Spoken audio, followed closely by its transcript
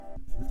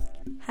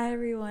Hi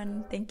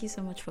everyone, thank you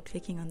so much for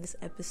clicking on this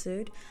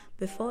episode.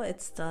 Before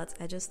it starts,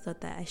 I just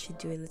thought that I should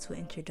do a little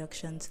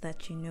introduction so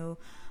that you know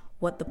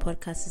what the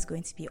podcast is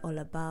going to be all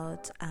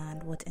about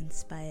and what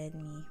inspired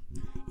me.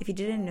 If you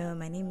didn't know,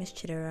 my name is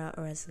Chidera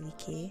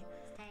Orazlike,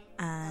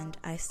 and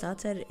I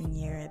started in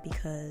Yere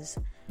because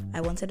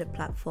I wanted a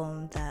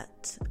platform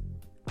that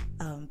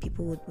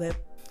where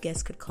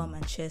guests could come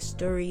and share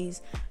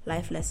stories,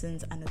 life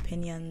lessons, and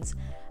opinions.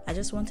 I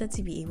just wanted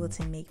to be able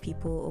to make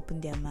people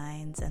open their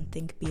minds and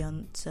think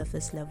beyond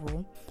surface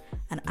level.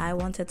 And I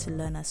wanted to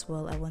learn as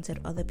well. I wanted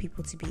other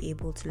people to be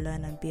able to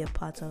learn and be a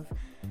part of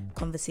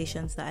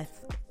conversations that I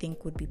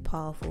think would be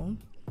powerful.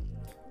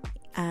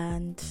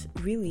 And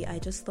really, I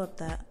just thought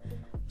that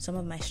some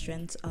of my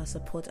strengths are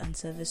support and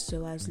service.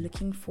 So I was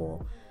looking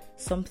for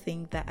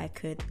something that I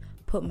could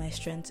put my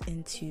strengths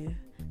into,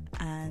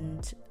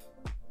 and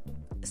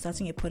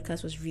starting a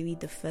podcast was really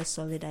the first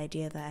solid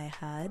idea that I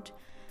had.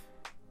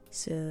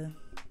 So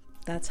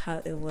that's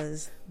how it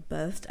was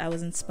birthed. I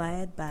was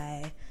inspired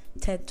by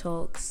TED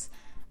Talks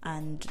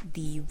and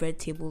the Red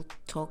Table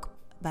Talk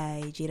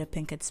by Jada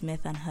Pinkett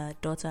Smith and her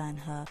daughter and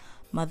her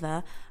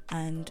mother,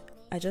 and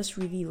I just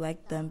really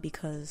liked them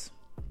because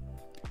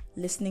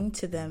listening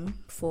to them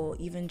for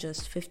even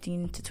just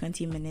 15 to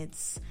 20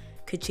 minutes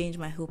could change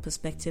my whole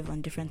perspective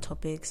on different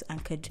topics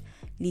and could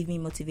leave me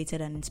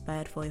motivated and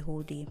inspired for a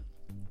whole day.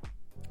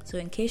 So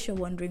in case you're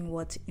wondering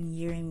what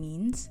Nyere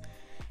means,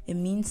 it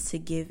means to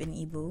give in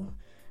Igbo.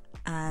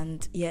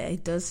 And yeah,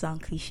 it does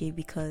sound cliche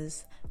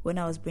because when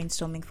I was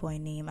brainstorming for a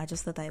name, I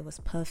just thought that it was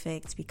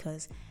perfect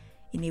because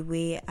in a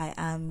way I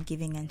am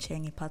giving and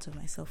sharing a part of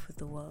myself with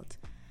the world.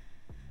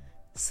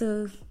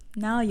 So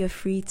now you're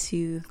free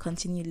to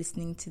continue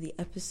listening to the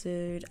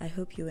episode. I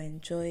hope you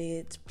enjoy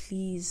it.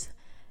 Please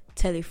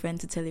tell a friend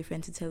to tell a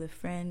friend to tell a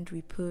friend,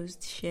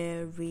 repost,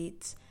 share,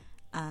 rate,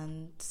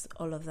 and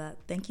all of that.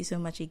 Thank you so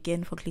much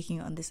again for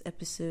clicking on this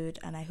episode,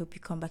 and I hope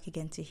you come back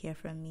again to hear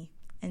from me.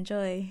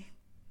 Enjoy.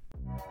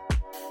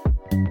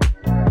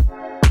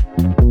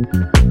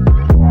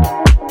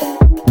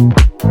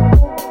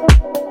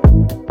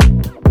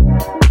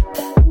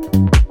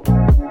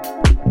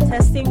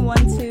 Testing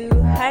 1 2.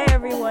 Hi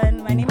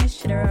everyone, my name is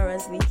Chidera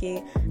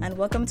Orazlike, and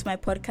welcome to my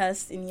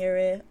podcast in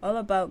Yere, all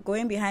about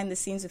going behind the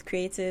scenes with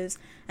creatives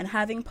and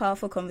having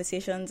powerful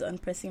conversations on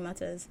pressing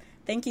matters.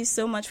 Thank you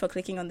so much for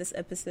clicking on this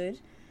episode.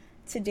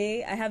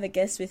 Today I have a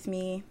guest with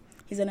me.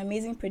 He's an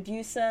amazing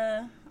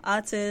producer,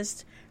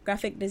 artist,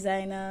 graphic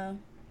designer,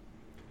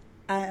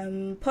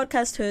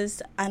 podcast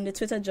host, and a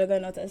Twitter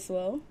juggernaut as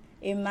well.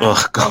 A man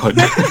oh God,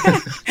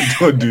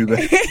 don't do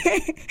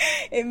that.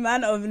 A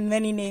man of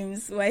many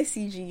names,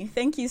 YCG.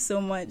 Thank you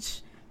so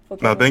much for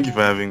coming. No, thank you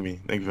for having me.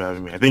 Thank you for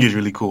having me. I think it's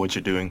really cool what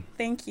you're doing.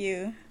 Thank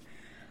you.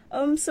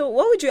 So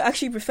what would you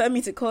actually prefer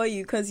me to call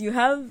you? Because you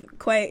have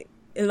quite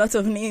a lot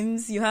of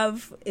names. You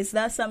have, is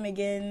that Sam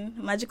again,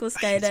 Magical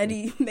Sky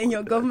Daddy, then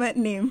your government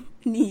name,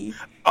 Nee.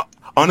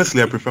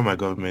 Honestly, I prefer my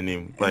government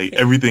name. Like,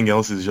 everything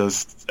else is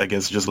just, I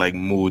guess, just like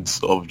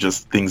modes of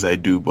just things I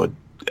do, but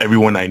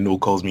everyone I know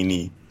calls me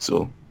Nee,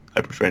 so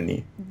I prefer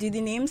Nee. Do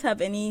the names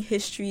have any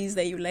histories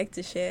that you'd like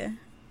to share?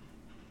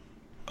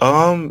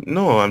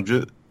 No,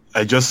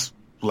 I just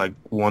like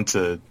want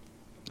to,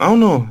 I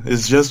don't know,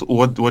 it's just,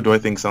 what do I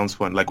think sounds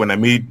fun? Like, when I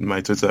made my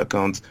Twitter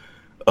account,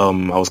 I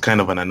was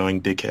kind of an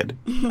annoying dickhead,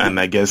 and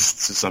I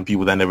guess to some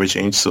people that never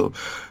changed, so,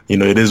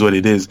 it is what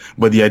it is.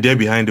 But the idea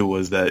behind it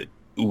was that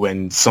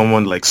when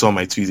someone, like, saw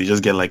my tweets, they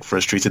just get, like,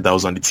 frustrated that I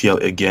was on the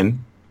TL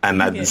again,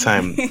 and at the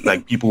time,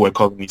 like, people were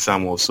calling me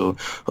Samuel, so,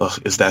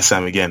 is that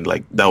Sam again?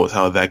 Like, that was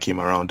how that came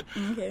around.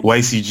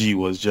 YCG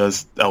was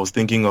just, I was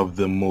thinking of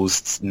the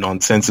most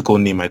nonsensical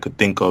name I could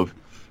think of,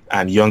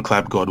 and Young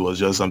Clap God was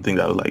just something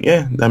that I was like,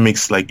 yeah, that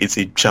makes, like, it's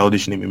a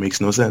childish name, it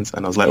makes no sense,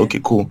 and I was like, okay,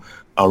 cool,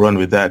 I'll run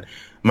with that.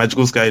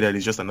 Magical Sky Dad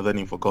is just another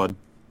name for God,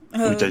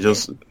 which I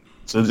just,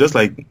 so just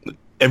like,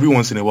 every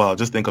once in a while, I'll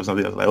just think of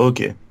something that's like,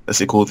 okay,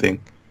 that's a cool thing,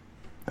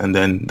 and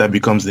then that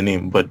becomes the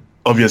name. But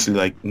obviously,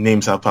 like,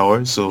 names have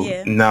power,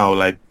 so now,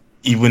 like,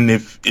 even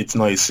if it's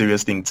not a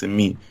serious thing to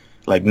me,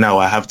 like, now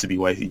I have to be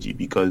YCG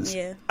because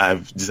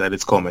I've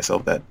decided to call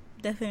myself that.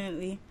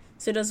 Definitely.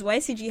 So does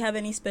YCG have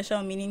any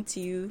special meaning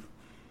to you?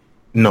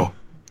 No,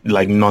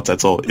 like, not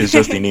at all. It's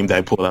just a name that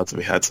I pulled out of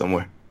a hat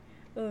somewhere.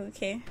 Oh,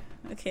 okay.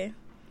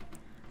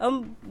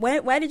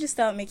 Why did you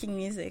start making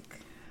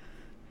music?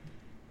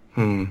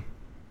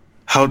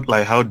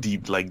 How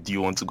deep, like, do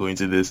you want to go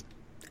into this?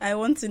 I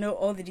want to know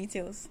all the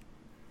details.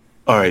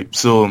 All right,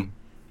 so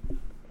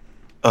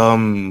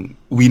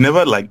we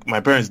never, like, my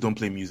parents don't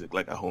play music,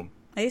 like, at home.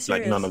 Are you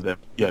serious? Like, none of them.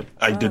 Yeah,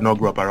 I did not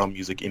grow up around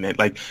music in it.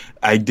 Like,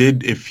 I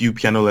did a few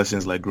piano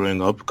lessons, like,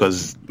 growing up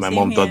because my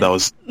mom thought that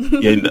was,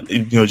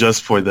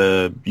 just for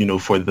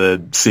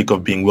the sake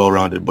of being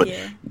well-rounded. But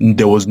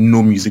there was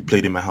no music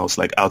played in my house,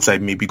 like,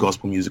 outside maybe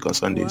gospel music on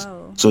Sundays.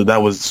 Wow. So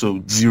that was,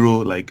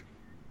 zero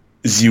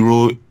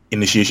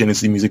initiation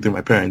into music through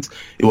my parents.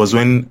 It was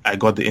when I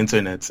got the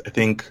internet, I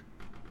think,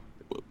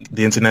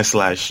 the internet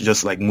 /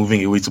 just like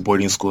moving away to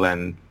boarding school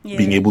and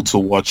being able to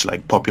watch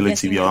like popular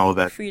TV and all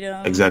that.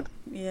 Freedom. Exactly.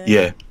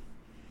 Yeah.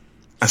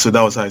 And so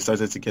that was how I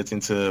started to get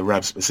into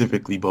rap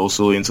specifically, but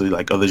also into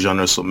like other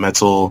genres, so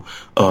metal.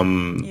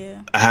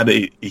 I had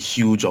a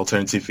huge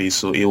alternative phase,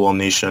 so AWOL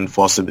Nation,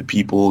 Foster the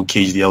People,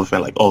 Cage the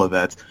Elephant, like all of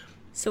that.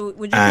 So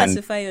would you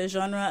classify your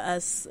genre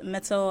as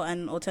metal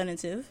and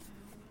alternative?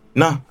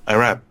 No, I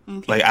rap.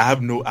 Okay. Like I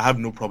have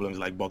no problems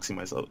like boxing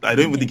myself. I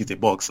don't even think it's a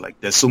box. Like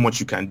there's so much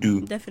you can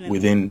do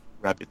within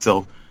rap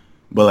itself.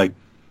 But like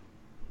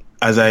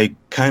as I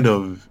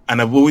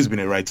and I've always been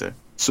a writer.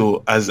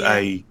 So as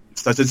I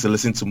started to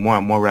listen to more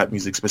and more rap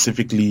music,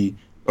 specifically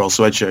Earl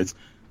Sweatshirt,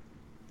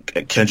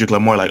 Kendrick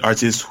Lamar, like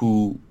artists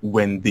who,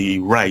 when they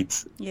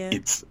write,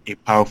 it's a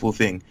powerful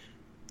thing.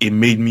 It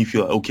made me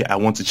feel, okay, I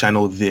want to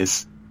channel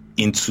this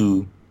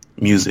into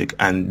music,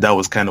 and that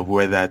was kind of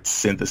where that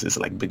synthesis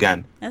like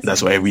began.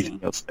 That's where everything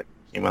else like,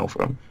 came out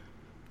from.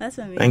 That's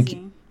amazing. Thank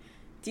you.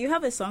 Do you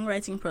have a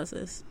songwriting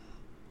process?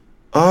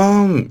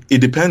 It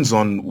depends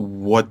on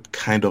what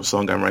kind of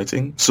song I'm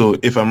writing. So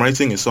if I'm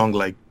writing a song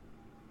like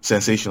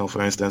Sensational,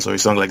 for instance, or a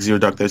song like Zero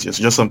Dark 30, it's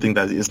just something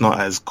that is not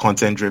as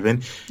content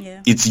driven.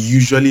 It's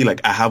usually like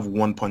I have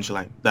one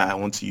punchline that I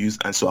want to use,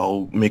 and so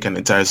I'll make an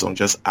entire song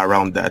just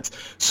around that.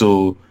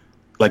 So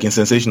like in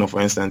Sensational, for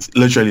instance,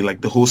 literally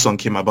like the whole song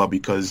came about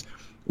because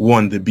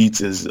one, the beat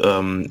is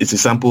it's a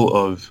sample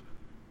of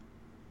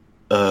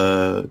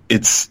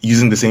it's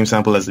using the same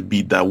sample as the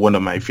beat that one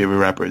of my favorite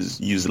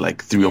rappers used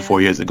like 3 or 4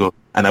 years ago,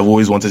 and I've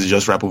always wanted to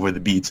just rap over the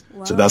beat.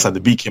 So that's how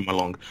the beat came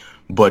along.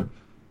 But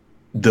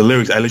the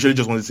lyrics, I literally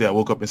just wanted to say I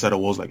woke up inside the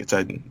walls like a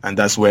titan, and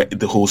that's where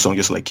the whole song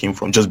just like came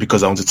from, just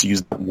because I wanted to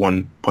use that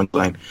one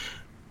punchline.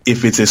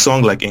 If it's a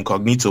song like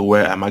Incognito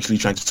where I'm actually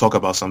trying to talk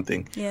about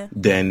something,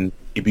 then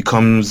it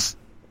becomes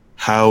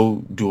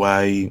how do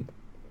I?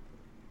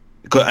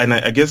 And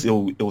I guess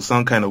it'll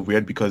sound kind of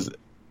weird because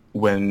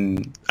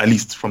when, at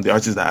least from the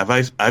artists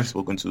that I've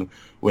spoken to,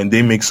 when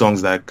they make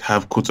songs that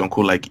have quote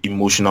unquote like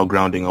emotional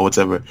grounding or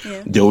whatever,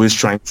 they're always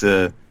trying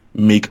to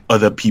make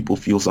other people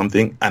feel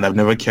something, and I've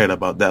never cared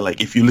about that.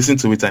 Like if you listen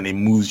to it and it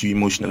moves you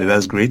emotionally,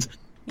 that's great,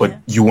 but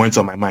you weren't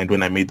on my mind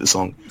when I made the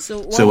song. So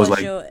what was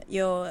like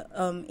your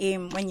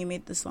aim when you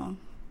made the song?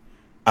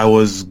 I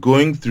was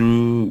going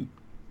through,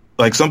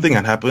 like, something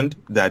had happened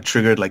that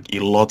triggered like a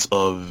lot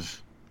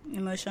of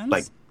emotions,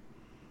 like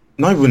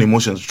not even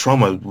emotions,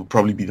 trauma would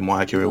probably be the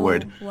more accurate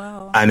word.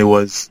 Wow. And it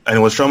was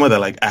trauma that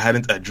like I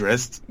hadn't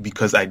addressed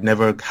because I'd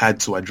never had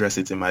to address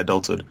it in my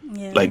adulthood.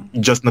 Like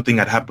just nothing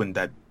had happened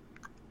that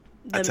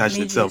attached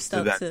itself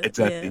to that.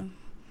 Exactly.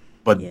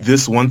 But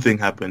this one thing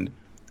happened,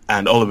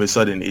 and all of a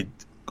sudden it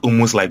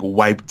almost like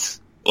wiped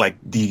like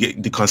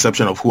the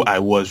conception of who I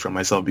was from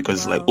myself,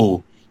 because like,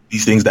 oh,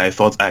 these things that I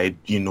thought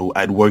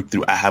I'd worked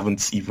through, I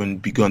haven't even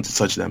begun to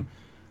touch them.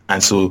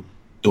 And so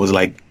it was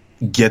like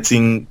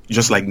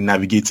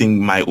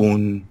navigating my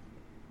own,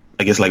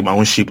 I guess, like my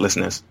own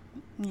shapelessness.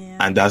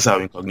 And that's how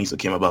Incognito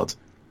came about.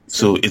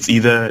 So it's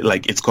either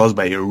like it's caused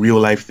by a real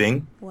life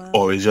thing,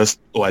 or it's just,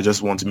 I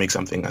just want to make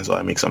something, and so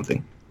I make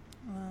something.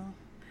 Wow.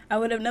 I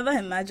would have never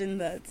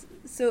imagined that.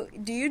 So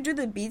do you do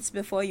the beats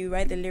before you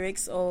write the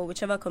lyrics, or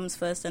whichever comes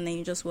first and then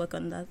you just work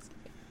on that?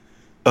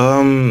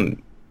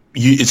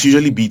 It's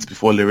usually beats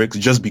before lyrics,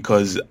 just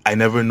because I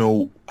never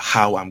know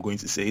how I'm going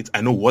to say it.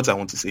 I know what I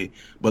want to say,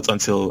 but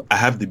until I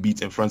have the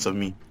beat in front of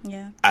me,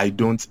 I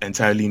don't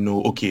entirely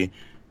know, okay,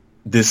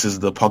 this is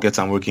the pocket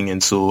I'm working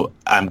in, so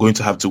I'm going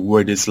to have to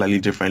word it slightly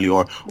differently,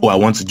 or I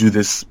want to do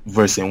this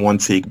verse in one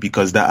take,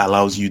 because that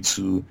allows you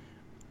to,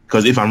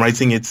 because if I'm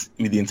writing it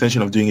with the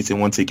intention of doing it in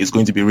one take, it's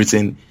going to be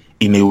written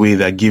in a way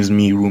that gives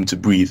me room to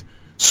breathe.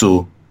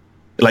 So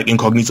like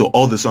Incognito,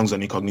 all the songs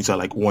on Incognito are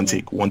like one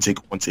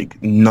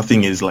take.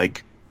 Nothing is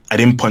like, I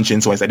didn't punch in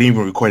twice. I didn't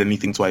even record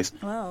anything twice.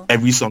 Wow.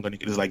 Every song on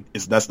it is like,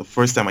 that's the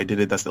first time I did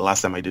it. That's the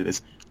last time I did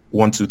it.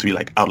 1, 2, 3,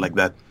 like out like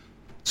that.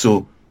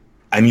 So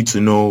I need to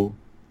know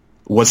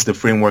what's the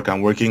framework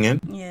I'm working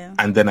in.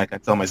 And then I can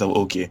tell myself,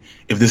 okay,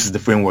 if this is the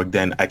framework,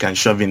 then I can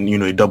shove in,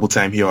 a double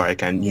time here, or I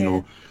can,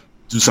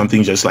 do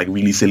something just like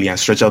really silly and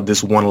stretch out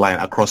this one line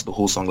across the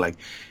whole song. Like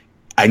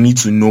I need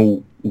to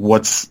know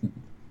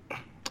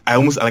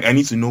I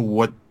need to know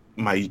what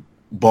my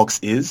box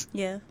is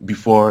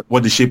before,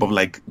 what the shape of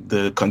like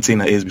the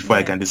container is before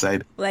I can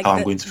decide like how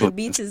I'm going to feel. The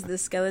beat is the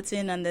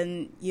skeleton, and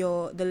then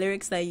the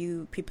lyrics that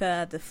you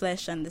prepare are the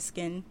flesh and the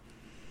skin.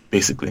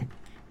 Basically.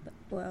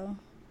 Wow.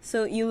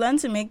 So you learn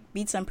to make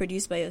beats and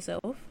produce by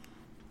yourself?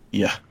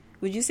 Yeah.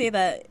 Would you say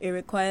that it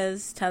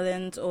requires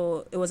talent,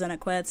 or it was an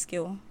acquired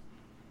skill?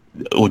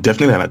 Oh,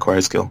 definitely an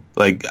acquired skill.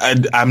 Like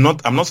I'm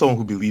not someone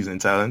who believes in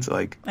talent.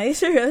 Like, are you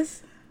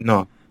serious?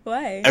 No.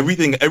 Why?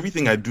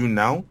 Everything I do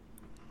now,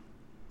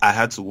 I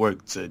had to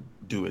work to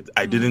do it.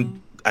 I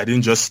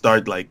didn't just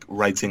start like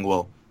writing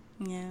well.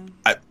 Yeah.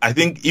 I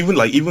think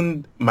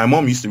even my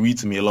mom used to read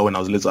to me a lot when I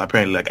was little.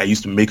 Apparently, like I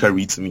used to make her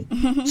read to me.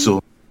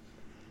 So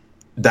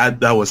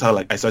that was how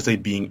like I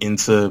started being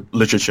into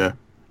literature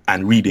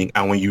and reading.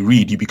 And when you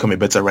read, you become a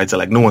better writer.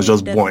 Like no one's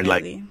just born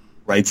like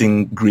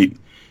writing great.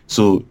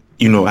 So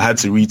I had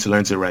to read to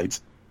learn to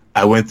write.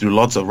 I went through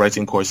lots of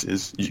writing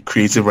courses,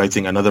 creative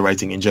writing and other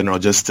writing in general,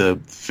 just to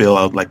fill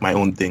out like my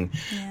own thing.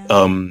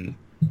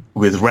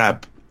 with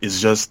rap,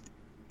 it's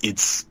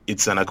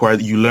an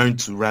acquired. You learn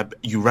to rap.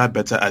 You rap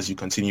better as you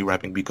continue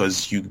rapping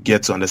because you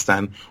get to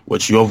understand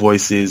what your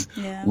voice is,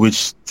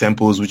 which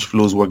tempos, which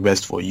flows work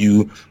best for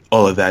you,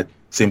 all of that.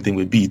 Same thing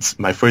with beats.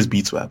 My first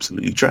beats were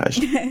absolutely trash.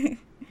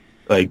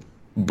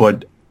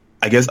 But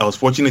I guess I was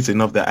fortunate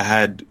enough that I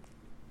had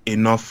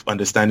enough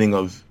understanding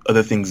of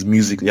other things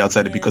musically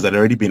outside it because I'd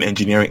already been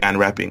engineering and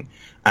rapping.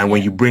 And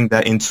when you bring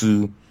that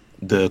into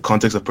the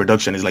context of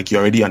production, it's like you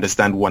already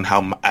understand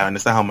I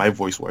understand how my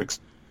voice works.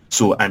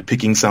 So I'm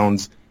picking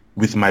sounds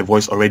with my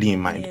voice already in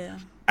mind. Yeah.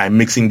 I'm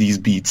mixing these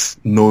beats,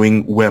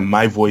 knowing where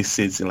my voice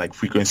sits in like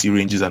frequency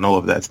ranges and all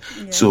of that.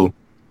 Yeah. So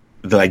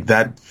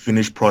that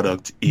finished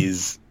product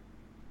is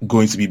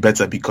going to be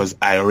better because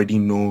I already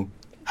know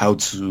how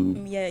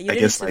to. Yeah, you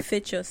need to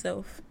fit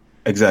yourself.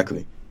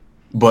 Exactly.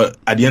 But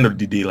at the end of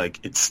the day, like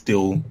it's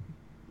still,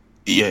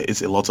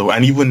 it's a lot of,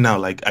 and even now,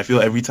 like I feel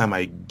every time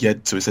I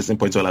get to a certain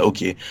point where like,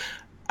 okay,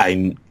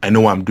 I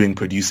know what I'm doing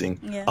producing.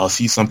 Yeah. I'll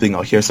see something,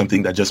 I'll hear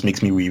something that just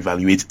makes me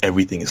reevaluate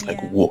everything. It's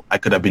like, whoa, I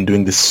could have been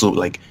doing this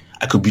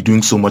I could be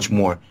doing so much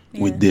more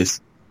with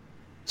this.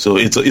 So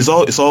it's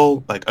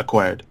all like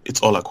acquired.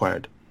 It's all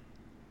acquired.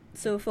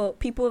 So for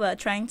people that are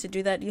trying to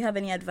do that, do you have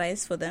any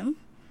advice for them?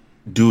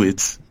 Do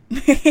it.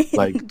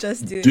 Like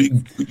just do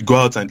it. Go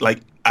out and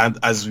like, and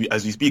as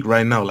we speak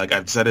right now, like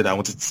I've decided I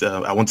want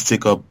to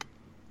take up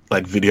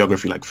like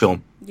videography, like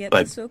film. Yeah,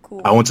 like, that's so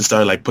cool. I want to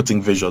start like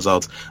putting visuals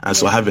out, and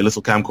so I have a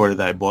little camcorder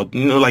that I bought.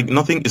 Like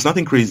it's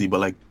nothing crazy, but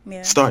like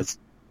start.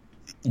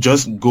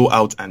 Just go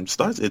out and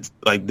start it.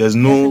 Like there's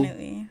no.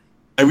 Definitely.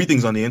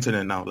 Everything's on the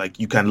internet now. Like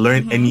you can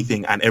learn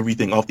anything and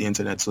everything off the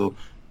internet. So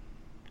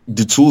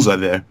the tools are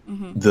there.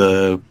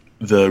 The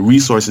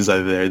resources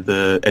are there.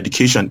 The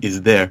education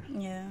is there.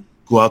 Yeah.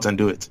 Go out and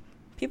do it.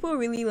 People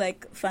really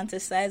like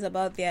fantasize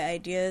about their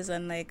ideas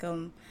and like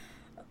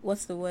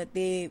what's the word?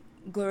 They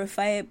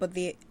glorify it, but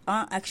they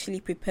aren't actually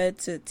prepared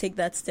to take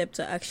that step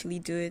to actually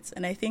do it.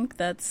 And I think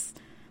that's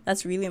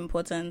really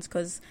important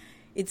because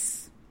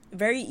it's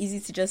very easy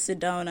to just sit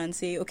down and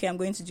say, okay, I'm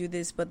going to do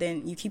this, but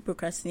then you keep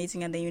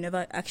procrastinating and then you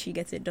never actually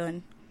get it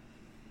done.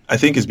 I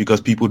think it's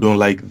because people don't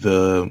like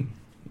the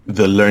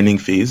learning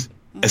phase,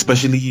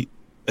 especially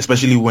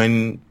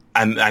when,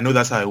 and I know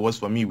that's how it was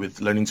for me with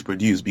learning to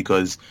produce,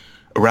 because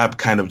rap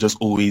kind of just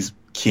always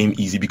came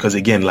easy because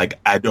again, like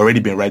I'd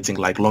already been writing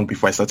like long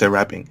before I started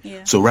rapping.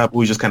 Yeah. So rap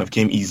always just kind of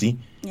came easy.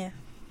 Yeah.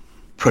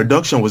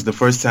 Production was the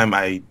first time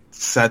I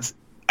sat.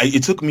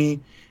 It took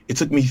me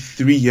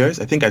 3 years.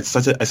 I think I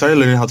started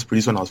learning how to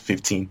produce when I was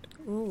 15.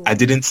 Ooh. I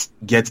didn't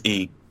get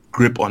a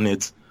grip on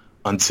it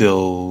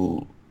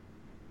until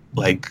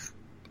like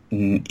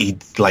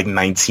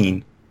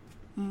 19.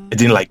 I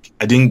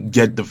didn't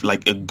get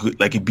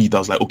a beat. I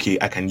was like, okay,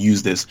 I can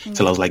use this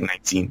till I was like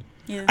 19.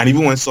 Yeah. And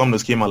even when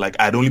Somnos came out, like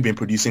I'd only been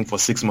producing for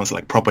 6 months,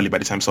 like properly by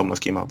the time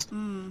Somnos came out.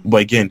 But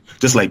again,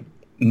 just like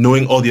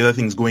knowing all the other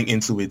things going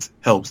into it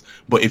helps.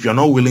 But if you're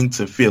not willing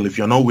to fail, if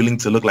you're not willing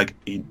to look like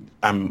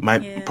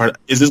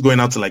is this going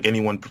out to like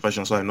anyone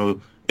professional so I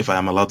know if I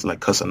am allowed to like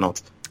cuss or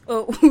not?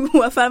 Oh,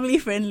 we're family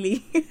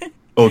friendly.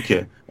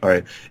 Okay, all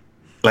right.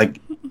 Like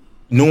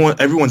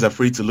everyone's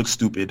afraid to look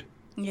stupid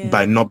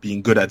by not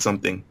being good at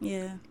something.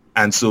 Yeah.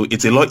 And so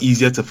it's a lot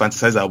easier to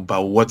fantasize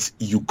about what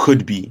you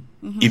could be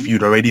if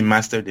you'd already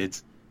mastered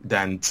it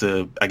than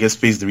to, I guess,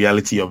 face the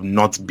reality of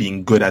not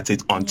being good at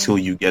it until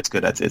you get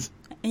good at it.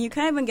 And you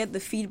can't even get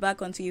the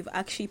feedback until you've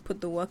actually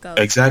put the work out.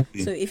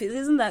 Exactly. So if it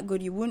isn't that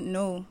good, you wouldn't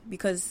know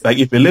because like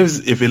if it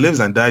lives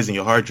and dies in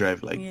your hard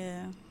drive, like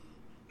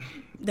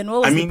then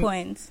what was the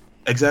point?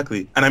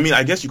 Exactly. And I mean,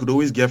 I guess you could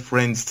always get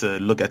friends to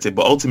look at it,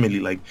 but ultimately,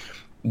 like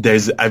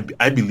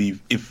I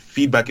believe if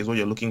feedback is what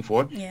you're looking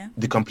for,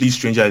 the complete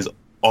stranger is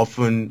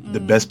often the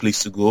best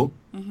place to go.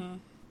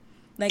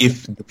 Like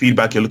if the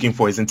feedback you're looking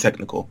for isn't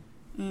technical.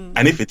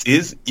 And if it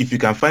is, if you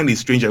can find a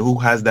stranger who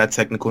has that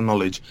technical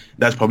knowledge,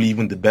 that's probably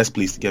even the best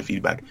place to get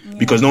feedback.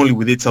 Because not only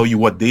will they tell you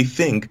what they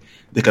think,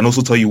 they can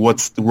also tell you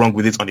what's wrong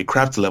with it on a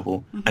craft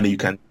level, and then you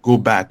can go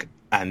back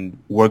and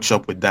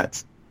workshop with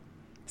that.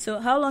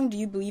 So how long do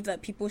you believe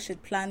that people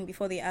should plan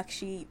before they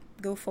actually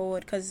go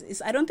forward?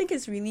 Because I don't think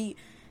it's really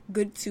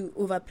good to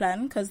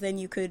overplan, because then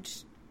you could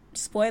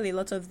spoil a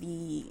lot of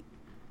the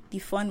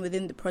fun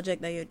within the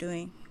project that you're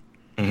doing.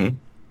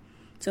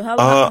 So how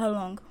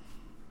long?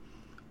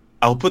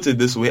 I'll put it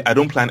this way: I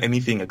don't plan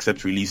anything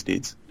except release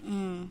dates.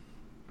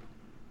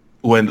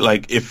 When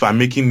if I'm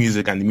making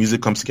music and the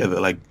music comes together,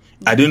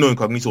 I didn't know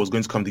Incognito was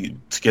going to come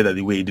together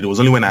the way it did. It was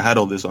only when I had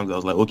all these songs I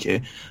was like,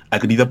 okay, I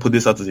could either put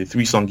this out as a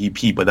 3-song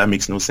EP, but that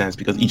makes no sense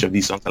because each of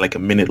these songs are like a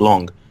minute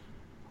long,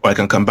 or I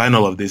can combine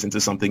all of this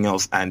into something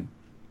else, and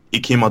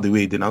it came out the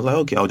way it did. And I was like,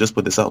 okay, I'll just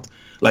put this out.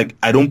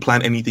 I don't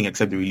plan anything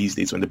except the release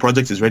dates. When the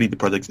project is ready, the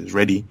project is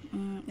ready.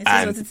 It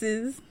is what it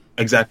is.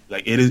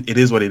 Exactly. It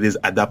is what it is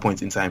at that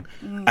point in time.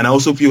 And I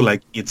also feel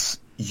like it's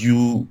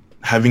you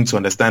having to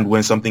understand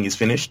when something is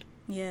finished.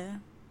 Yeah.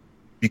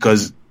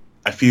 Because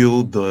I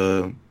feel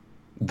the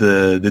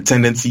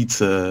tendency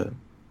to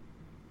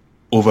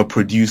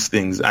overproduce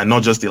things, and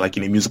not just in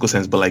a musical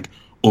sense, but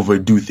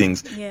overdo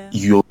things. Yeah.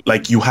 You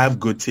have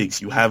good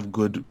takes, you have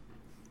good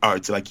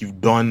art, like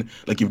you've done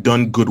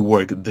good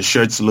work. The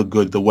shirts look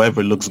good, the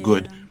whatever looks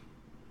good,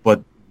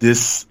 but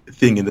this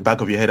thing in the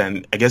back of your head,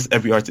 and I guess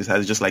every artist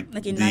has just like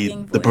a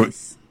nagging the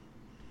voice.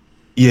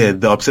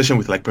 the obsession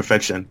with like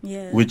perfection,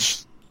 Yeah.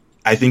 which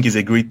I think is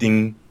a great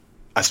thing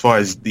as far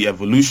as the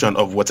evolution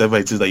of whatever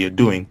it is that you're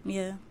doing.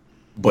 Yeah.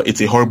 But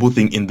it's a horrible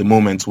thing in the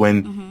moment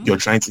when you're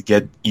trying to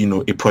get,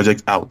 a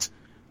project out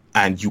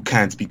and you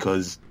can't,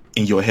 because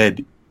in your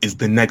head is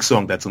the next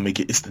song that will make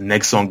it. It's the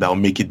next song that will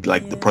make it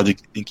like the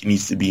project you think it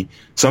needs to be.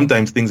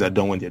 Sometimes things are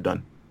done when they're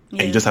done.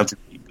 And you just have to,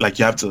 you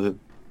have to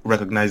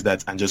recognize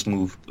that and just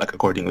move like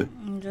accordingly.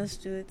 And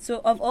just do it.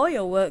 So of all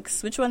your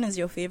works, which one is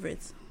your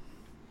favorite?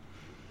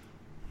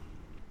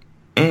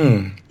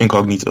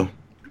 Incognito.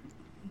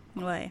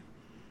 Why?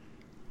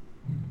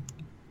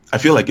 I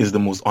feel like it's the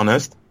most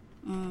honest.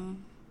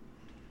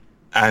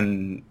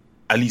 And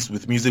at least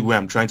with music, where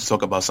I'm trying to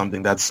talk about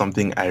something, that's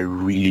something I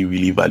really,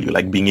 really value.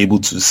 Like being able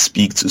to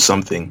speak to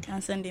something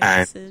and send a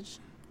message.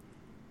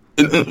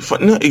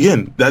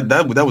 Again,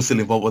 that would still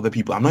involve other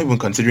people. I'm not even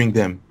considering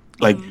them.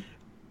 Like,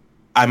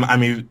 I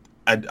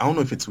don't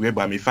know if it's weird,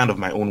 but I'm a fan of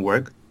my own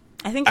work.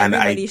 I think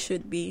everybody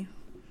should be.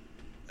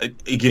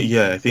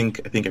 I think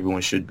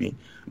everyone should be.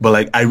 But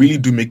like, I really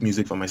do make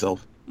music for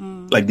myself.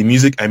 Like the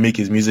music I make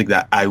is music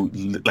that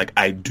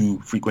I do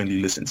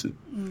frequently listen to.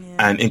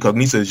 And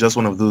Incognito is just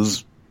one of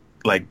those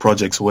like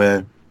projects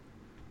where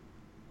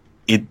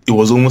it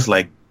was almost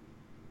like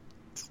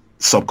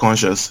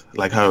subconscious,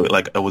 like how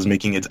like I was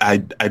making it. I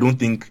don't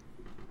think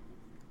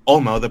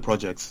all my other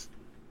projects,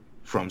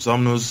 from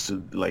Somnos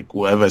to like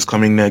whatever is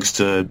coming next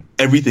to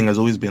everything, has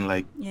always been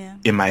like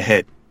in my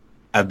head.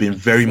 I've been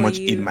very much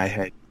in my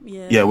head.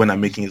 Yeah, when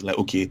I'm making it, like,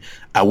 okay,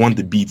 I want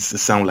the beats to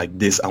sound like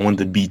this. I want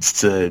the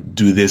beats to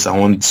do this. I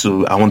want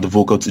the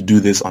vocal to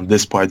do this on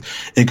this part.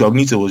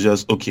 Incognito was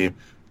just, okay,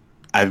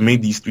 I've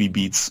made these 3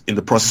 beats in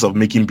the process of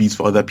making beats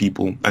for other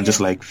people and just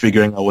like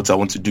figuring out what I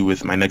want to do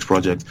with my next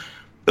project.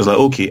 It's like,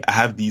 okay, I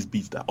have these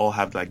beats that all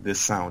have like this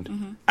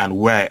sound, and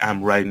where I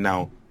am right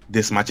now,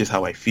 this matches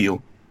how I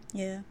feel.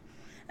 Yeah.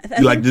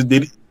 Like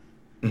this,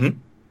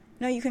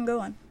 No, you can go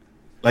on.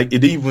 Like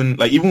it even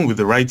with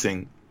the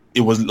writing,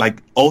 it was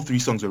like all 3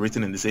 songs were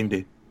written in the same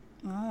day.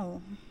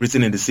 Oh.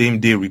 Written in the same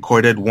day,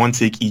 recorded one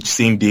take each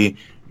same day.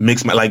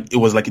 It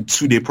was like a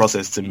 2-day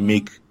process to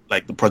make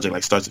like the project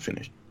like start to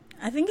finish.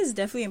 I think it's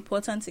definitely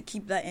important to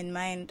keep that in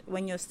mind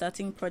when you're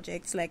starting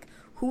projects. Like,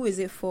 who is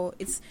it for?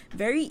 It's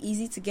very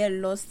easy to get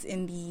lost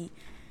in the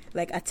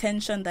like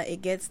attention that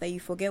it gets, that you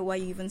forget why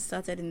you even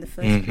started in the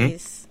first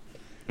place.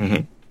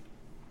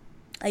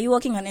 Are you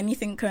working on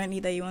anything currently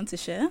that you want to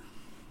share?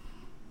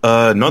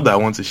 Not that I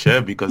want to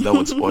share, because that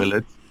would spoil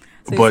it.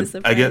 So but it's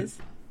a I surprise.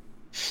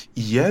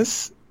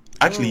 Yes.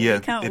 Actually, yeah,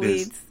 You can't it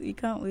wait. is. You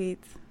can't wait.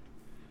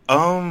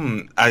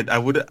 I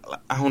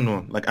don't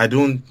know. Like,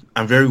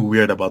 I'm very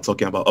weird about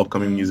talking about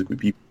upcoming music with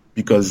people,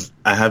 because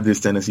I have this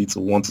tendency to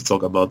want to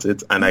talk about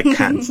it and I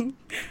can't.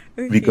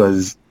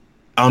 Because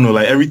I don't know,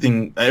 like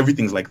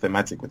everything's like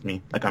thematic with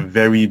me. Like I'm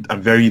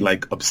very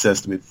like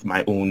obsessed with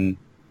my own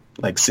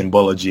like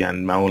symbology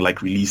and my own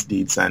like release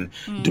dates and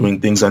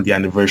doing things on the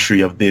anniversary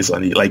of this,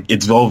 like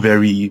it's all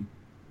very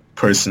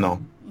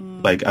personal.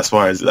 Like as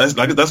far as that's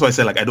why I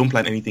said like I don't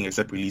plan anything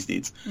except release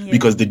dates,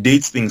 because the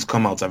dates things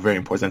come out are very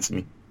important to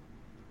me.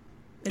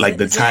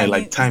 Is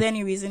there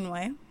any reason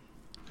why?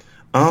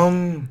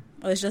 Or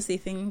it's just a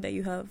thing that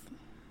you have?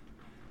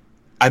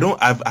 I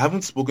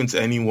haven't spoken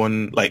to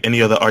anyone, like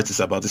any other artist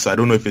about this, so I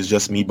don't know if it's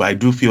just me, but I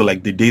do feel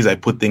like the days I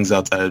put things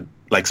out are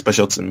like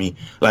special to me.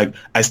 Like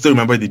I still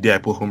remember the day I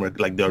put Homework,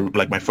 like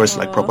my first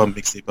like proper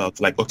mixtape out,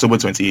 like October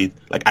 28th.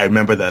 Like I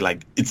remember that,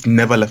 like it's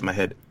never left my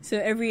head. So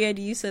every year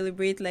do you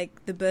celebrate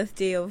like the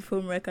birthday of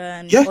Homewrecker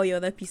and all your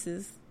other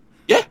pieces?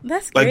 Yeah,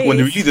 that's great. Like when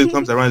the release date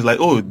comes around, it's like,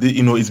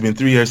 it's been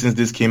 3 years since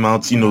this came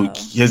out.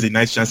 Here's a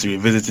nice chance to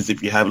revisit it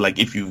if you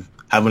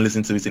haven't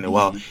listened to it in a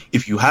while.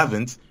 If you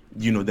haven't,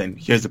 then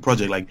here's the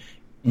project. Like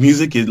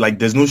music is like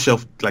there's no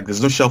shelf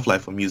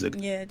life for music.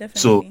 Yeah, definitely.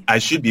 So I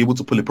should be able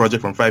to pull a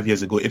project from 5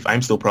 years ago if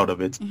I'm still proud of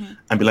it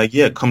and be like,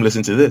 yeah, come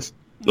listen to this.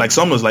 Like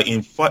Somnos, like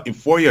in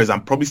 4 years,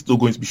 I'm probably still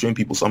going to be showing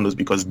people Somnos,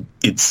 because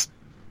it's,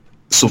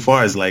 so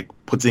far as like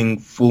putting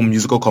full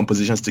musical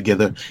compositions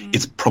together,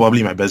 it's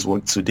probably my best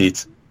work to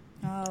date.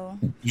 Oh.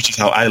 Which is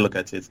how I look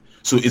at it.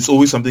 So it's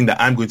always something that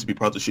I'm going to be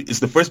proud to show. It's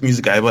the first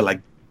music I ever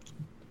like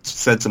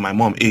said to my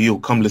mom, hey, yo,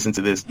 come listen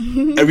to this.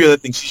 Every other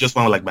thing she just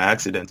found like by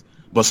accident.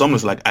 But some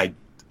was like, I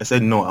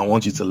said, no, I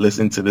want you to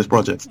listen to this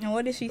project. And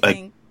what did she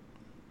think?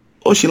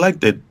 Oh, she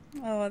liked it.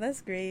 Oh,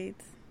 that's great.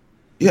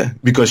 Yeah,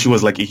 because she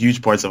was like a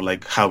huge part of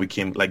like how we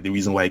came, like the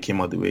reason why it came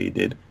out the way it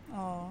did.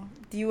 Oh,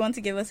 do you want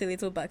to give us a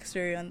little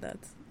backstory on that?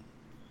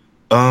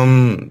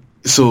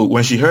 So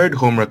when she heard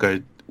Home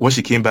Record, what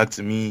she came back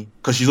to me,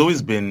 because she's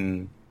always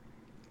been,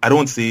 I don't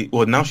want to say,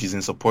 well, now she's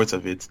in support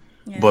of it,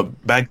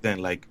 but back then,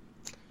 like,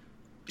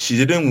 she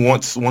didn't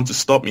want to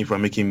stop me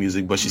from making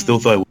music, but she still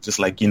thought it was just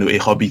like, a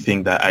hobby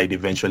thing that I'd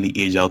eventually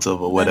age out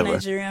of or whatever. The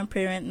Nigerian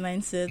parent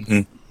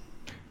mindset.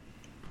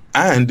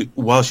 And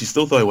while she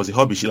still thought it was a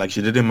hobby, she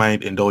didn't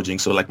mind indulging.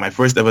 So like my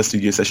first ever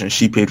studio session,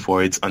 she paid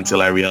for it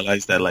until I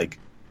realized that like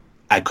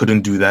I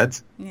couldn't do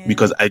that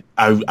because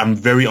I'm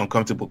very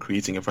uncomfortable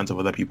creating in front of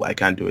other people. I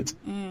can't do it.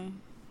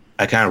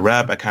 I can't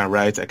rap, I can't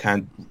write, I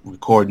can't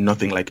record,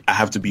 nothing. Like I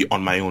have to be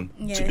on my own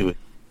to do it.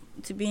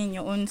 To be in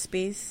your own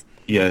space.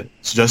 Yeah,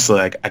 it's just so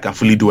like I can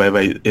fully do whatever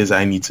it is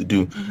I need to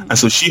do. And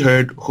so she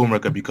heard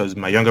Homewrecker because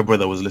my younger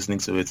brother was listening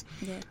to it.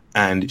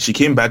 And she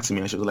came back to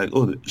me and she was like,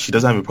 oh, she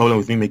doesn't have a problem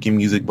with me making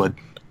music, but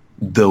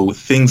the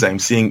things I'm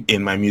seeing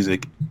in my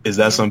music, is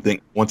that something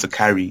I want to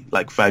carry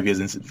like 5 years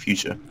into the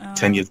future,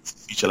 10 years into the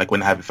future, like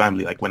when I have a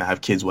family, like when I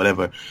have kids,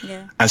 whatever.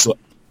 And so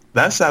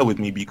that sat with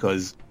me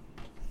because,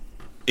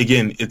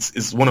 again,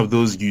 it's one of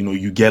those,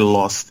 you get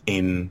lost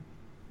in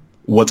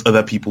what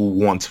other people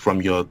want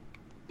from your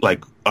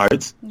like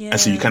art, and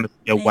so you kind of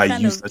get why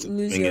you started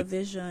lose doing your it.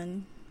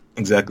 vision.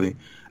 Exactly.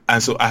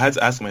 And so I had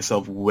to ask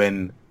myself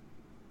when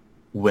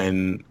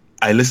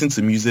I listen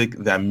to music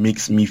that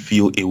makes me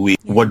feel a way,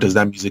 what does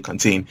that music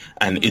contain?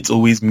 And it's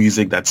always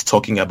music that's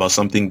talking about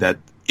something that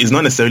is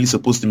not necessarily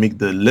supposed to make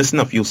the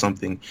listener feel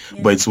something,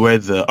 but it's where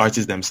the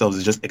artist themselves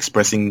is just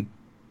expressing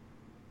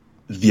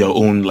their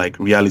own like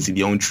reality,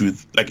 their own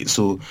truth. Like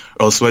so,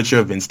 Earl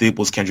Sweatshirt, Vince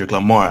Staples, Kendrick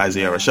Lamar,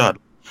 Isaiah Rashad,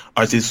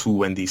 artists who,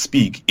 when they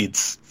speak,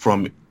 it's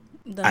from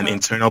an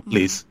internal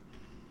place.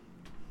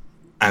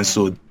 And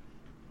so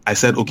I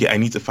said, okay, I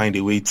need to find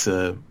a way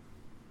to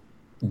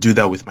do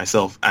that with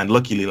myself. And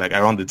luckily, like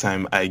around the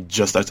time I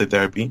just started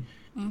therapy,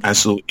 and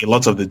so a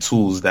lot of the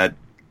tools that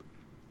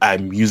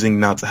I'm using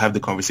now to have the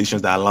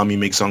conversations that allow me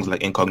make songs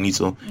like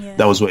Incognito,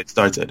 that was where it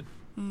started.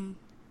 And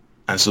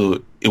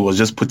so it was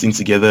just putting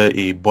together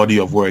a body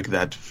of work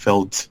that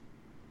felt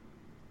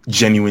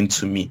genuine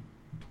to me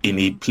in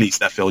a place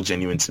that felt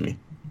genuine to me.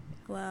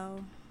 Wow.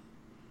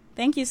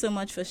 Thank you so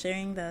much for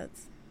sharing that.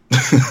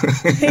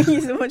 Thank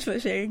you so much for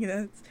sharing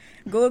that.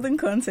 Golden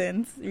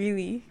content,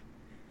 really.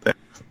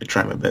 I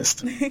try my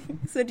best.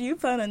 So do you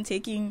plan on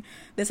taking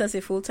this as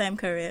a full-time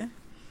career?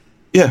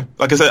 Yeah.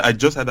 Like I said, I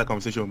just had that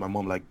conversation with my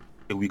mom like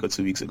a week or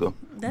 2 weeks ago.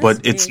 That's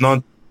but great. it's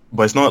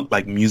not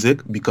like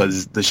music,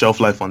 because the shelf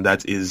life on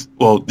that is,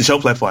 well, the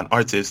shelf life for an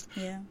artist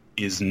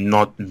is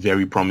not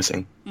very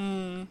promising.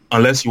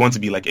 Unless you want to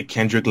be like a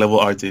Kendrick level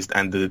artist,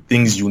 and the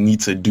things you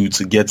need to do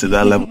to get to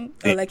that level.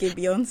 Or like a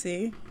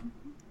Beyonce.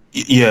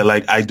 Yeah,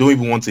 like I don't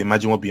even want to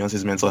imagine what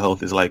Beyonce's mental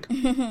health is like.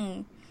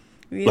 Really?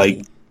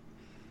 Like,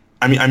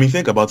 I mean,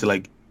 think about it.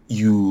 Like,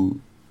 you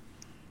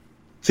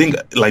think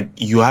like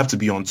you have to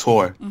be on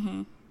tour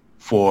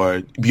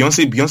for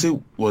Beyonce.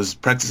 Beyonce was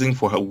practicing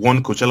for her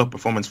one Coachella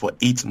performance for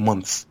 8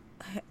 months,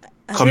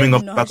 coming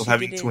off the back of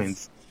having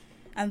twins.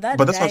 And that,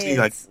 but that's what I'm saying.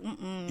 Like,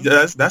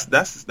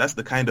 that's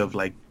the kind of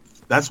like,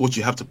 that's what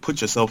you have to put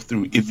yourself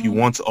through if you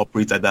want to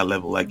operate at that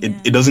level. Like,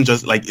 it doesn't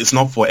just like, it's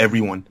not for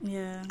everyone.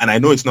 And I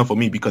know it's not for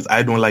me because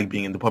I don't like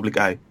being in the public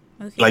eye.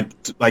 Okay.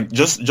 Like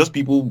just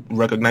people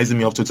recognizing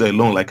me off Twitter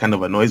alone like kind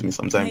of annoys me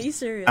sometimes. Are you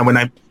serious?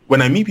 And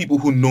when I meet people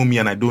who know me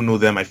and I don't know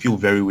them, I feel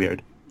very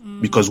weird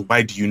because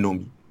why do you know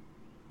me?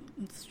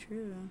 It's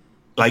true.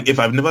 Like, if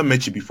I've never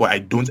met you before, I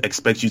don't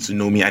expect you to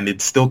know me, and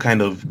it still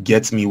kind of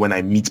gets me when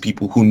I meet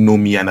people who know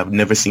me and I've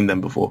never seen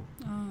them before.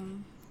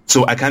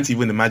 So I can't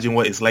even imagine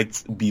what it's like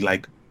to be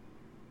like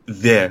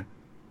there,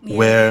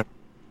 where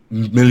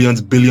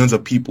millions, billions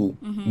of people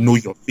know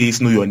your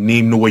face, know your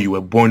name, know where you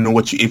were born, know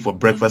what you ate for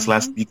breakfast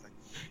last week.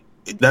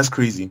 That's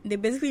crazy. They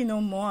basically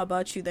know more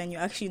about you than you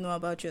actually know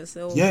about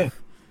yourself. Yeah.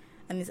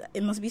 And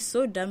it must be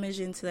so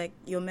damaging to like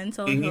your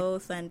mental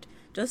health and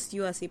just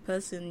you as a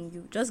person.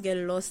 You just get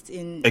lost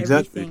in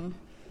everything.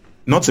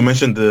 Not to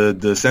mention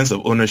the sense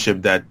of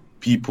ownership that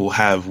people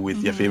have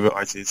with your favorite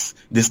artists.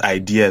 This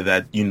idea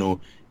that,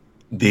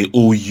 they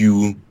owe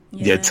you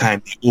their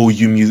time, they owe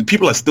you music.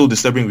 People are still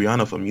disturbing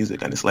Rihanna for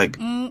music, and it's like,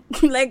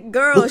 like,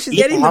 girl, she's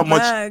getting the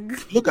bag.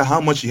 Look at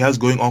how much she has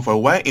going on for her.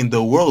 Why in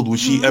the world would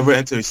she ever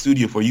enter a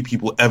studio for you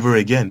people ever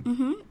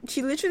again?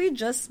 She literally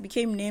just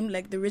became named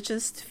like the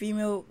richest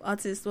female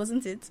artist,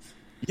 wasn't it?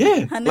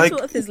 Yeah. Her net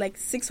worth is like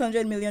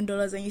 $600 million,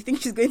 and you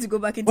think she's going to go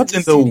back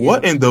into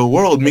what in the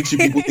world makes you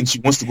people think she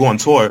wants to go on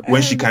tour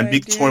when she can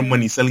make tour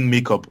money selling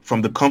makeup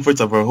from the comforts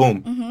of her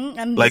home?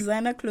 And like,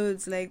 designer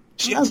clothes, like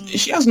she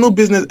has no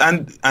business.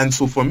 And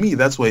so for me,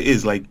 that's what it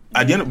is. Like,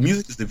 at the end of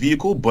music is the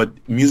vehicle, but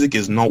music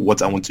is not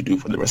what I want to do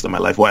for the rest of my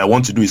life. What I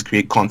want to do is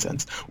create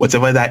content,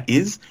 whatever that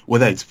is,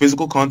 whether it's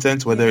physical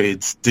content, whether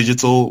it's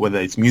digital,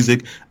 whether it's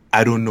music,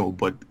 I don't know,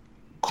 but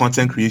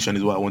content creation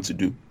is what I want to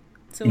do.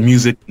 So,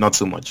 music, not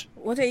so much.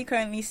 What are you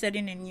currently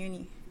studying in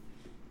uni?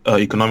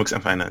 Economics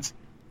and finance.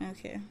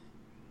 Okay,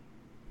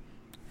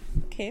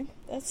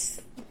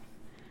 that's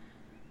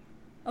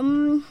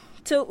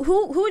so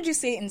who would you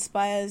say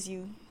inspires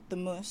you the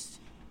most?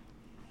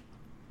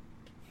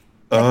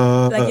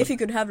 Like if you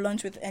could have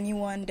lunch with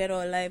anyone, dead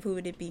or alive, who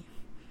would it be?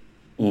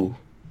 Can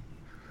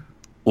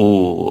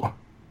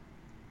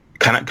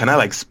I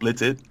like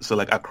split it so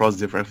like across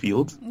different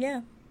fields?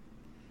 Yeah.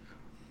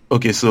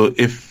 Okay, so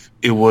if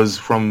it was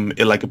from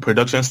like a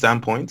production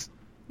standpoint,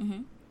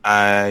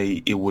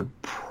 it would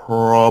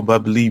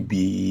probably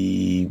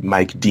be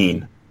Mike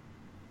Dean.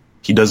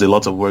 He does a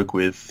lot of work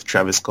with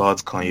Travis Scott,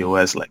 Kanye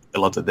West, like a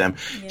lot of them.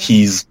 Yeah.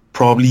 He's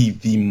probably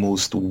the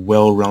most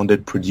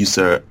well-rounded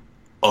producer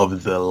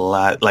of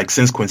like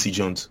since Quincy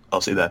Jones.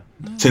 I'll say that.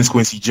 Since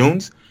Quincy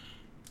Jones,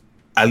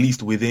 at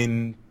least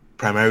within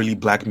primarily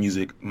black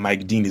music,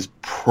 Mike Dean is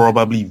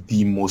probably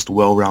the most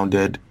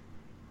well-rounded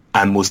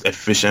and most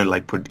efficient.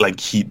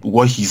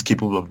 What he's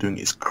capable of doing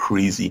is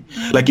crazy.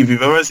 Like if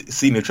you've ever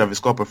seen a Travis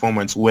Scott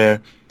performance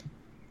where,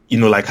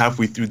 like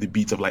halfway through the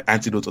beat of like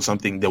Antidote or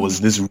something, there was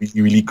this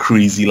really, really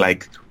crazy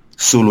like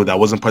solo that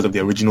wasn't part of the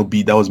original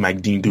beat. That was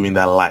Mike Dean doing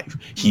that live.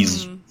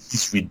 He's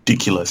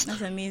ridiculous.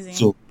 That's amazing.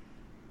 So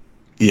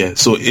yeah,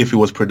 so if it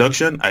was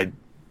production, I'd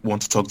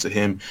want to talk to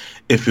him.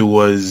 If it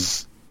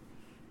was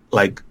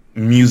like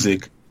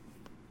music,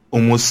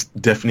 almost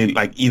definitely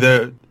like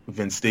either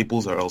Vince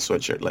Staples or Earl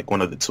Sweatshirt, like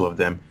one of the two of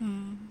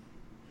them.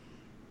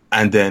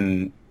 And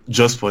then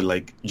just for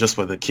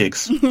the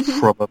kicks,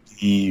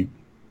 probably.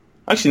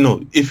 Actually,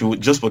 no. If it was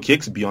just for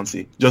kicks,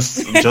 Beyonce.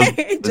 Just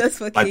just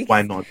for like kicks.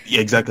 why not? Yeah,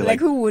 exactly. Like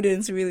who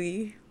wouldn't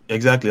really?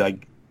 Exactly.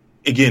 Like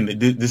again,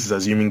 this is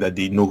assuming that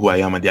they know who I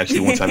am and they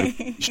actually want to have a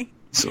conversation.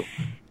 So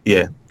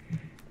yeah.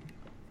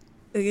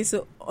 Okay,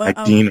 so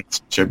Like Dean,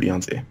 sure,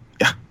 Beyonce.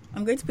 Yeah.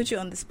 I'm going to put you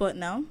on the spot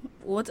now.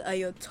 What are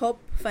your top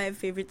 5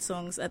 favorite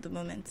songs at the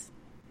moment?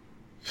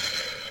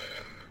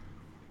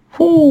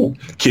 Whoo.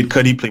 Kid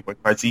Cudi, Playboy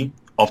Party,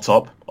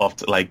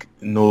 like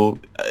no,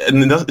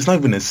 and it's not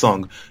even a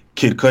song.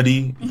 Kid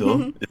Cudi,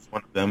 though, it's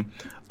one of them.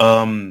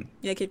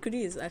 Yeah, Kid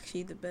Cudi is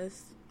actually the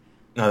best.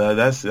 No,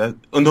 that's that.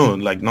 Oh no,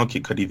 like not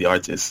Kid Cudi, the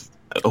artist,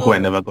 who I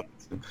never got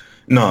to.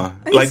 No, Are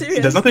you like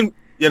serious? there's nothing.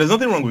 Yeah, there's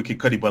nothing wrong with Kid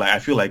Cudi, but like, I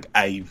feel like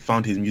I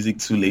found his music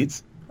too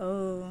late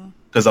Oh,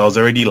 because I was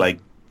already like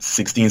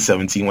 16,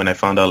 17 when I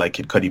found out like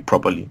Kid Cudi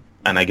properly,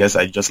 and I guess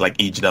I just like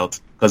aged out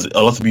because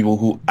a lot of people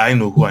who I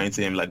know who are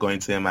into him like going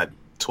into him at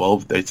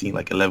 12, 13,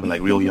 like 11,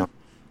 like real young.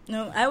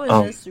 no, I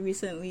was just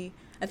recently.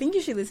 I think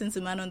you should listen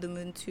to Man on the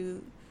Moon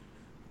too.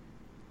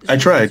 I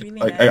tried. Really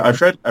Like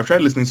nice. I've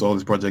tried listening to all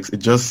his projects. It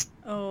just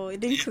Oh, it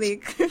didn't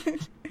click.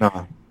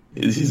 nah.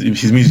 His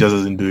music just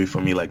doesn't do it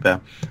for me like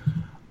that.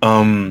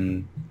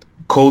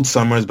 Cold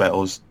Summers by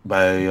Earl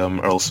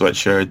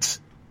Sweatshirt.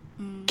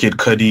 Kid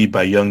Cudi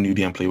by Young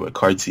Nudie and Playboy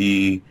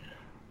Carti.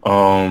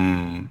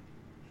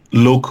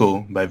 Loco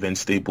by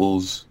Vince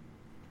Staples.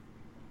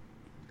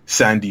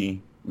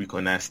 Sandy, Rico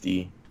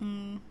Nasty.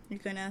 You're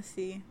gonna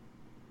see.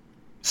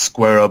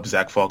 Square Up,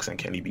 Zach Fox, and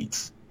Kenny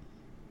Beats.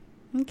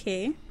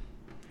 Okay.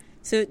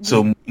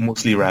 So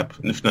mostly rap,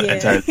 if not yeah.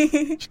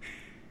 entirely.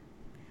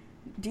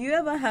 Do you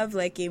ever have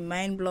like a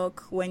mind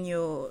block when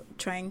you're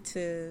trying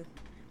to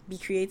be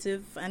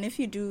creative? And if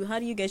you do, how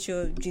do you get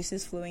your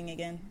juices flowing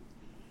again?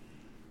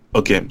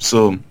 Okay,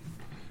 so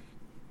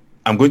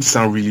I'm going to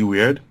sound really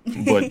weird,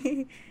 but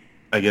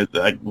I guess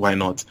like why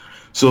not?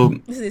 So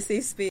This is a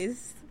safe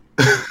space.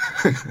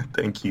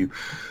 thank you.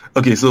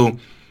 Okay, so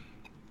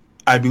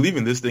I believe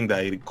in this thing that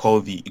I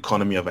call the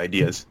economy of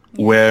ideas,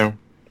 where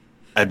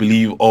I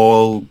believe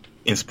all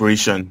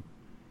inspiration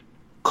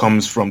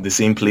comes from the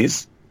same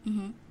place,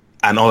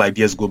 and all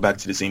ideas go back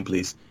to the same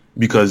place.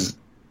 Because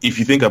if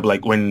you think of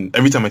like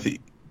every time I think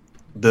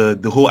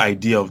the whole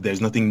idea of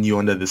there's nothing new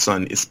under the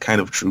sun is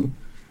kind of true.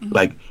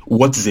 Like,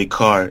 what is a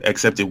car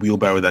except a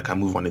wheelbarrow that can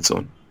move on its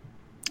own?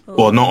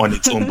 Well, not on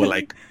its own, but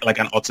like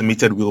an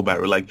automated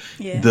wheelbarrow. Like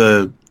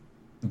the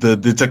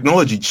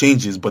technology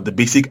changes, but the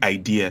basic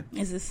idea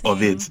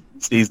of it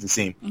stays the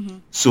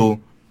same. So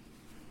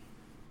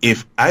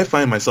if I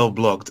find myself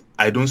blocked,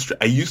 I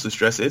used to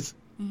stress it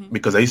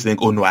because I used to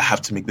think, oh no, I have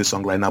to make this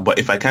song right now. But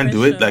if I can't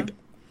do it, like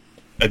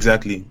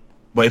exactly.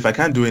 But if I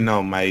can't do it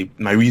now, my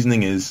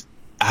reasoning is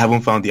I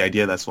haven't found the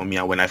idea that's for me.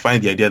 And when I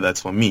find the idea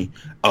that's for me,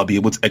 I'll be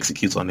able to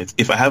execute on it.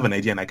 If I have an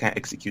idea and I can't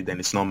execute, then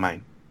it's not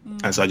mine.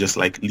 And so I just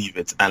like leave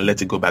it and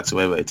let it go back to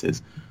wherever it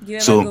is. Do you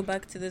ever go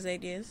back to those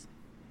ideas?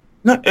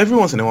 No, every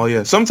once in a while,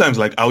 yeah. Sometimes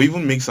like I'll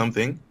even make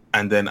something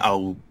and then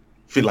I'll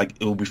feel like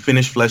it will be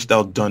finished, fleshed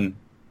out, done,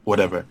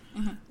 whatever.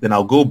 Then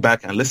I'll go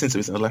back and listen to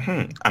it and I'm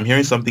like, I'm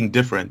hearing something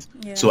different.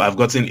 So I've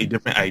gotten a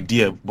different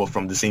idea, but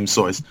from the same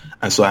source.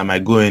 And so I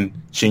might go and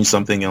change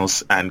something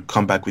else and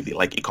come back with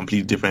like a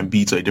completely different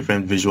beat or a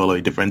different visual or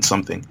a different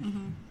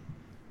something.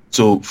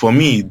 So for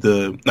me,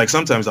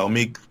 sometimes I'll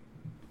make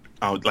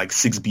out like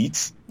 6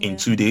 beats in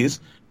 2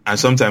 days. And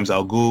sometimes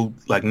I'll go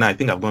like, I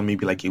think I've gone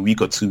maybe like a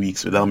week or 2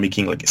 weeks without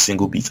making like a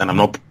single beat. And I'm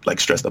not like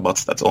stressed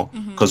about it at all.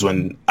 Because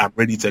when I'm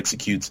ready to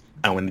execute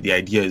and when the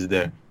idea is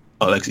there,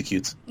 I'll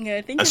execute. Yeah,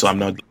 I think and so I'm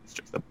not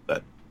stressed about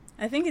that.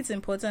 I think it's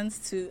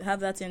important to have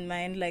that in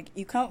mind. Like,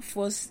 you can't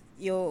force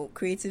your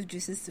creative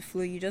juices to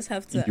flow. You just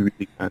have to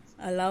really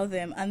allow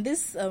them. And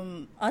this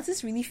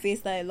artists really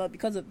face that a lot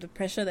because of the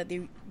pressure that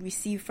they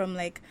receive from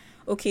like,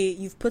 okay,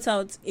 you've put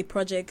out a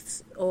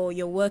project or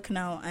your work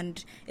now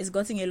and it's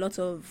getting a lot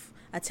of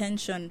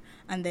attention,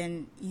 and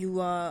then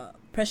you are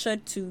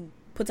pressured to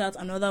put out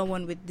another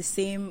one with the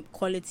same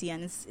quality,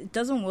 and it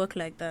doesn't work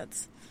like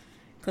that.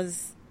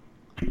 Because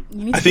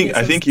I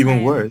think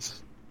even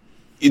worse.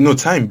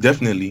 Time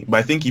definitely, but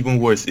I think even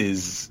worse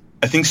is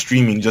I think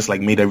streaming just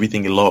like made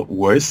everything a lot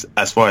worse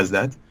as far as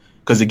that.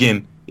 Because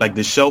again, like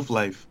the shelf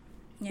life,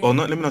 well, Yeah.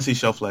 not let me not say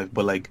shelf life,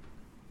 but like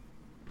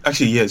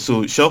actually, yeah.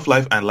 So shelf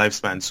life and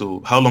lifespan.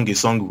 So how long a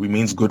song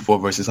remains good for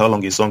versus how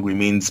long a song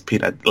remains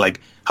paid at, like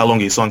how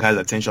long a song has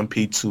attention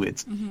paid to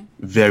it,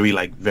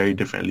 very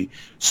differently.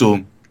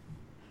 So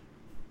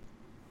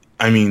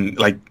I mean,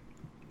 like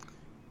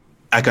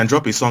I can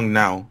drop a song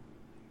now,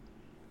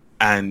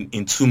 and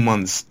in 2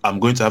 months, I'm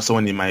going to have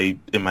someone in my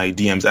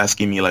DMs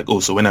asking me like, "Oh,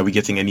 so when are we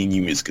getting any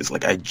new music?" It's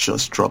like I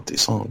just dropped a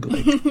song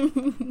like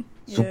two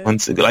Yeah.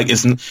 months ago. Like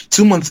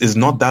 2 months is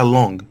not that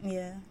long,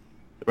 Yeah.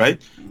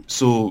 right?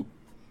 So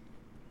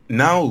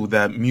now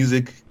that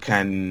music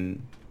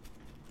can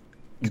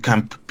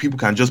people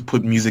can just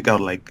put music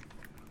out like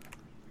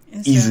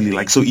easily,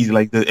 like Instantly. so easy,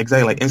 like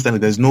exactly like instantly.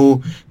 There's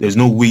no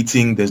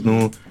waiting. There's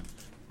no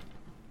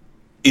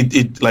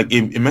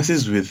it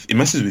messes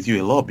with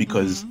you a lot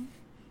because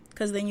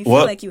Because then you feel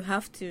what like you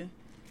have to.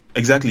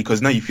 exactly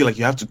because now you feel like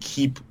you have to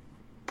keep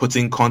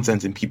putting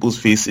content in people's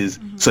faces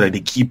so that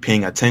they keep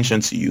paying attention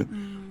to you.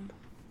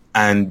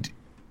 And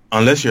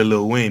unless you're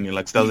Lil Wayne in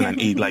like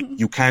 2008, like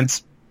you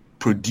can't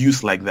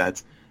produce like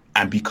that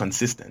and be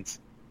consistent.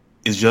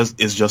 It's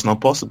just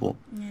not possible.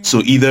 Yeah.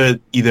 So either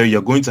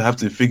you're going to have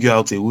to figure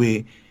out a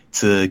way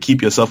to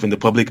keep yourself in the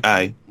public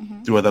eye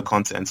through other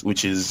content,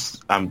 which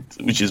is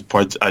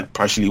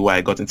partially why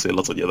I got into a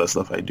lot of the other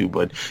stuff I do,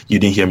 but you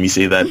didn't hear me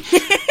say that.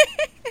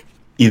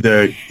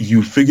 Either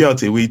you figure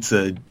out a way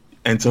to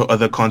enter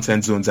other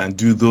content zones and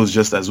do those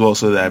just as well,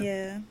 so that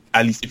Yeah.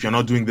 at least if you're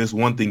not doing this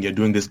one thing, you're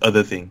doing this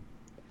other thing,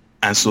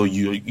 and so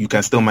you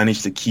can still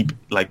manage to keep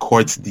like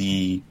court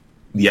the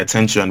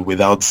attention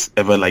without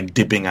ever like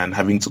dipping and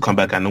having to come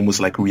back and almost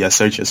like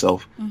reassert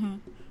yourself,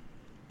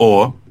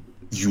 or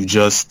you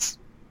just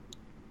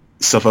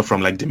suffer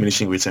from like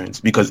diminishing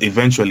returns because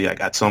eventually, like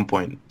at some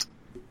point,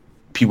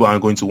 people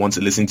aren't going to want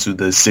to listen to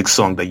the sixth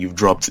song that you've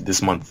dropped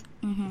this month,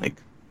 like.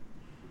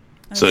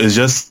 So it's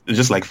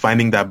just like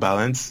finding that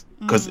balance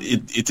because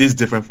it is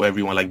different for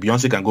everyone. Like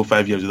Beyonce can go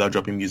 5 years without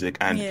dropping music,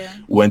 and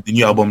when the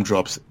new album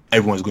drops,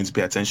 everyone's going to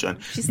pay attention.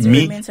 She still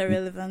remains her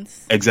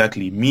relevance.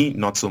 Exactly. Me,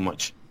 not so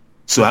much.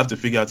 So I have to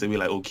figure out a way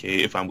like, okay,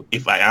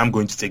 if I am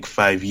going to take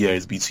 5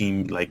 years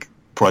between like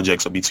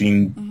projects or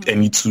between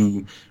any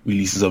two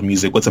releases of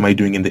music, what am I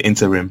doing in the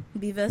interim?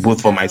 Be Both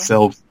for versatile.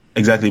 myself,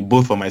 exactly,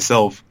 both for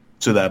myself,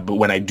 so that but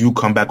when I do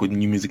come back with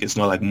new music, it's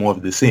not like more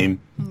of the same,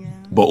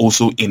 but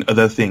also in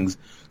other things,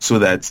 so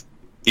that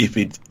if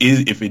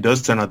it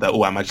does turn out that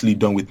I'm actually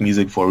done with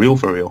music for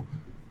real,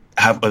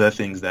 I have other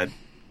things that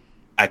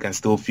I can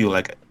still feel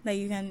like That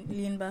you can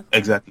lean back on.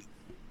 exactly.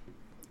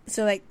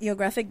 So like you're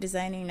graphic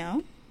designing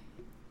now?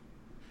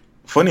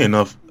 Funny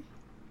enough,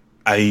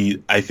 I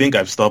think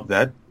I've stopped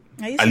that.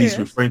 Are you At least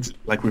serious?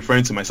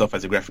 referring to myself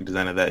as a graphic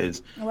designer, that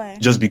is. Why?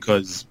 Just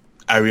because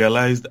I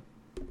realized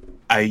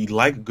I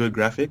like good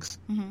graphics,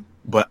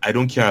 but I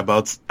don't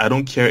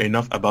care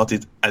enough about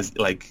it as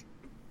like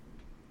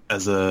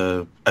as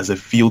a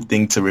field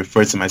thing to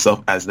refer to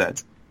myself as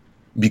that,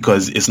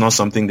 because it's not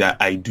something that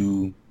I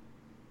do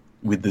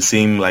with the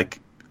same like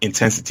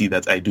intensity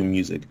that I do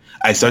music.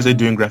 I started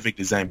doing graphic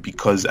design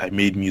because I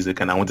made music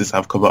and I wanted to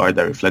have cover art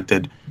that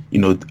reflected,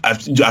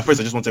 at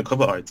first I just wanted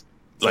cover art.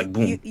 Like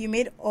boom. You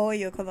made all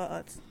your cover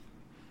art.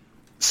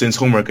 Since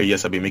Homewrecker,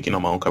 yes, I've been making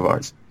all my own cover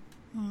arts.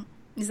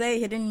 Is there a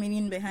hidden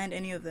meaning behind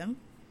any of them?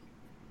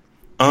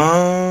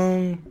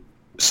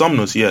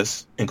 Somnos,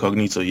 yes.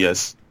 Incognito,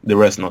 yes. The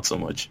rest, not so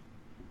much.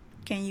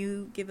 Can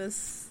you give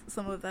us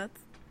some of that?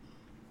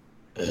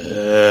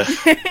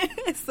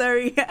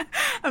 Sorry,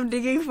 I'm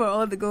digging for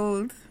all the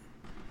gold.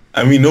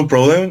 I mean, no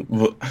problem.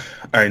 But,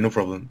 all right, no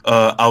problem.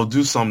 I'll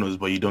do Somnos,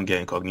 but you don't get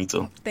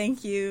Incognito.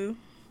 Thank you.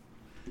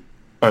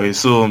 Okay,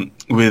 so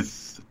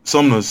with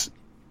Somnos,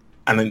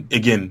 and then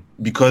again,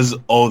 because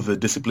all the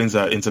disciplines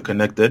are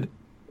interconnected,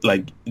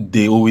 like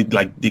they always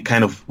they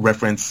kind of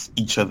reference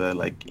each other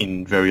like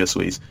in various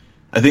ways.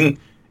 I think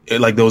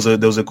like there was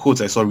a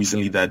quote I saw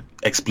recently that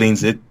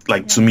explains it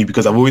to me,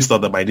 because I've always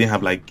thought that, but I didn't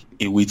have like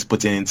a way to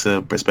put it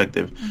into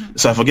perspective.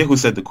 So I forget who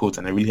said the quote,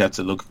 and I really have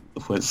to look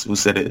who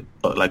said it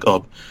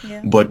up.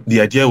 Yeah. But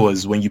the idea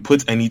was when you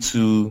put any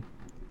two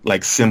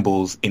like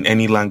symbols in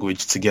any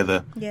language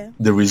together,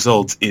 the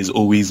result is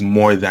always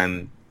more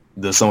than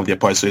the sum of their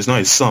parts. So it's not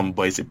a sum,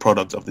 but it's a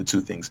product of the two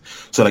things.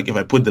 So like if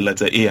I put the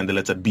letter A and the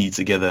letter B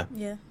together,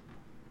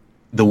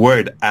 the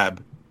word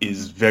ab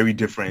is very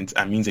different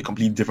and means a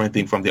completely different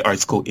thing from the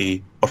article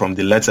A or from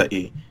the letter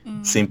A.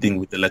 Same thing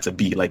with the letter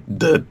B. Like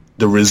the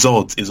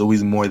result is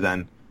always more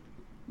than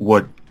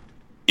what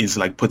is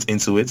like put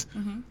into it.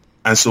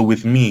 And so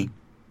with me,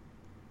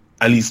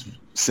 at least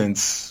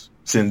since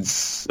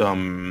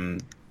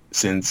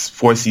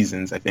 4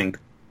 seasons, I think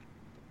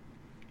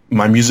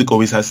my music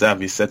always has to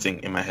have a setting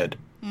in my head.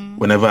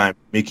 Whenever I'm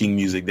making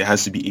music, there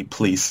has to be a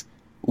place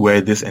where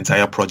this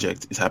entire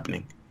project is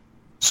happening.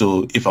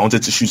 So if I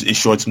wanted to shoot a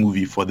short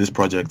movie for this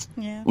project,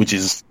 which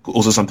is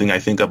also something I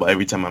think about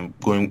every time I'm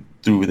going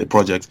through with a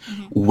project,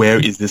 where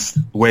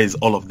is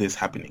all of this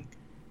happening?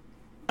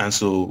 And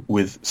so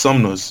with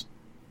Somnos,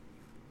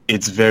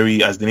 it's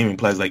very, as the name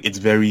implies, like it's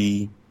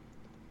very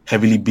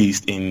heavily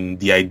based in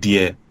the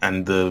idea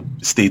and the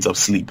state of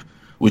sleep,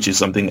 which is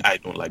something I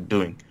don't like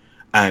doing.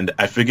 And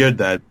I figured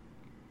that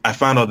I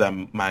found out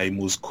that my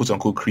most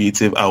quote-unquote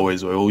creative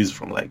hours were always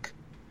from like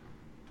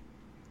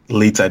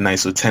late at night,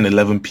 so 10,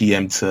 11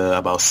 p.m. to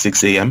about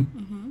 6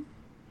 a.m.,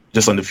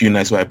 just on the few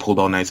nights where I pulled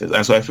all-nighters.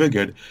 And so I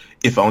figured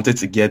if I wanted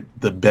to get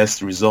the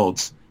best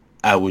results,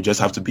 I would just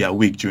have to be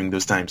awake during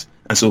those times.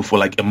 And so for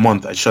like a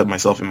month, I shut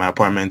myself in my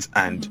apartment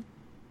and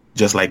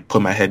just like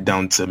put my head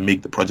down to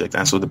make the project.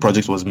 And so the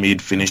project was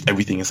made, finished,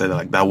 everything inside of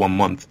like that 1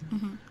 month.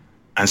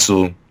 And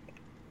so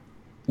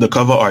the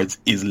cover art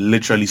is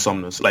literally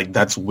Somnos. Like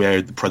that's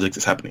where the project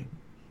is happening.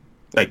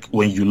 Like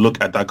when you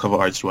look at that cover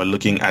art, you are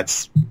looking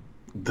at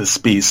the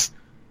space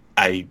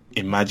I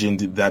imagined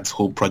that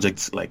whole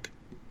project like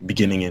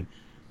beginning in.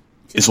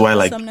 It's why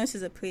like Somnos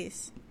is a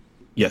place.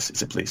 Yes,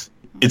 it's a place.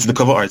 It's the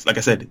cover art. Like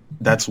I said,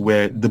 that's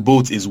where the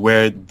boat is,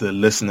 where the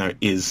listener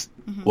is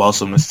while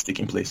Somnos is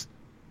taking place.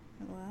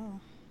 Wow.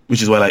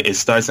 Which is why like it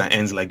starts and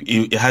ends like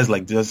it has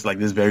like just like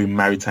this very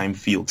maritime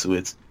feel to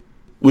it,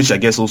 which I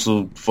guess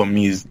also for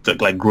me is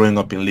like growing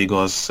up in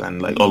Lagos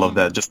and like all of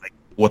that, just like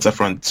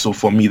waterfront. So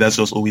for me, that's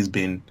just always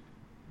been,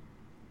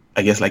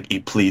 I guess, like a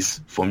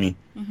place for me.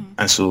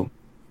 And so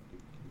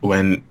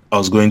when I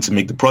was going to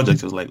make the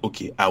project, I was like,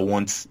 okay, I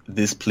want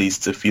this place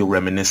to feel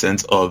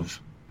reminiscent of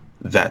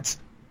that.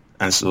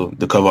 And so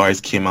the cover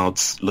art came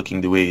out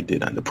looking the way it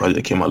did, and the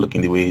project came out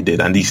looking the way it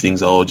did, and these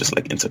things are all just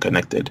like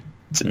interconnected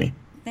to me.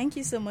 Thank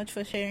you so much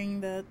for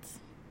sharing that.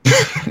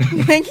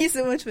 Thank you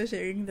so much for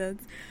sharing that.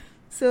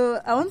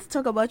 So I want to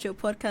talk about your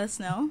podcast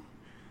now.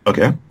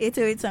 Okay.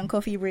 808s and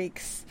Coffee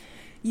Breaks.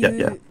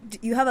 Yeah.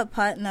 You have a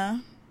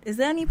partner. Is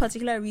there any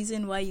particular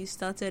reason why you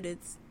started it?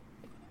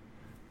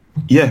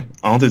 Yeah,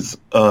 I wanted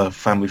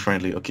family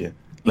friendly. Okay,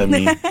 let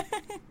me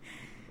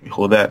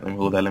hold that.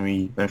 Let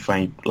me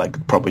find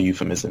like proper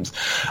euphemisms.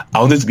 I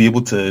wanted to be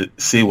able to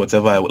say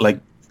whatever I would like.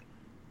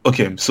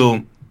 Okay,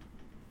 so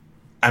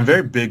I'm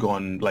very big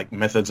on like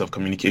methods of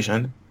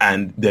communication,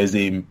 and there's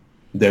an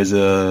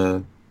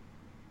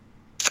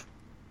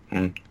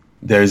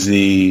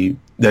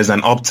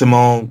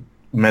optimal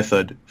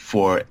method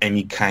for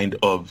any kind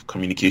of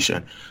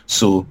communication.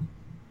 So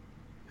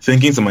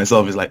thinking to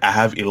myself is like, I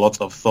have a lot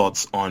of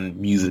thoughts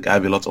on music. I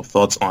have a lot of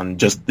thoughts on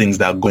just things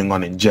that are going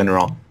on in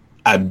general.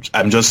 I'm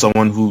just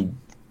someone who,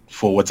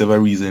 for whatever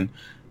reason,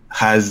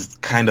 has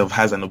an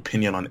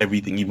opinion on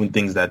everything, even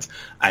things that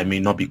I may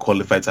not be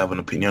qualified to have an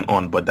opinion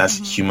on, but that's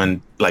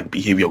human like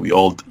behavior. We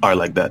all are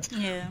like that.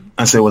 Yeah.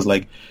 And so it was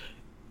like,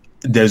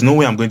 there's no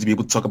way I'm going to be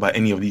able to talk about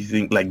any of these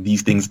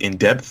things in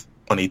depth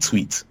on a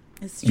tweet,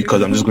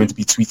 because I'm just going to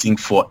be tweeting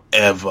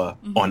forever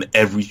on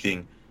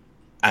everything.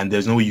 And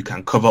there's no way you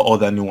can cover all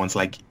that nuance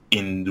like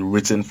in the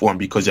written form,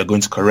 because you're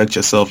going to correct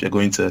yourself.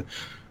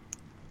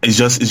 It's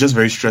just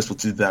very stressful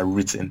to do that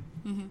written.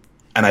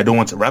 And I don't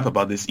want to rap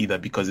about this either,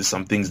 because it's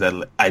some things that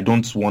I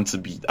don't want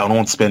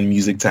to spend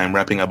music time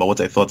rapping about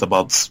what I thought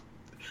about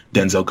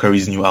Denzel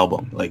Curry's new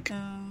album. Like,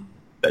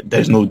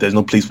 there's no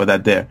place for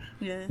that there.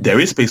 Yeah.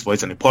 There is space for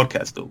it on a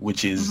podcast though,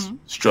 which is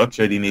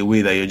structured in a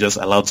way that you're just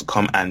allowed to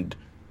come and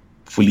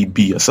fully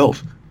be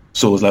yourself.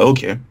 So it was like,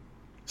 okay,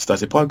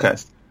 start a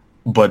podcast.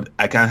 But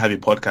I can't have a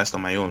podcast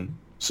on my own.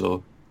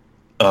 So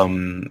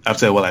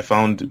after a while, I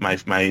found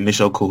my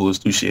initial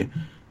co-host, Ushe.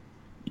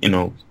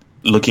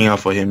 Looking out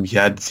for him,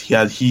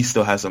 he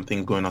still has some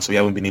things going on, so we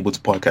haven't been able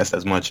to podcast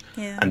as much.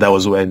 Yeah. And that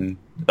was when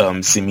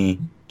Simi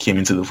came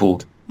into the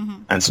fold.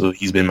 And so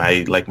he's been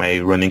my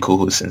running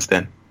co-host since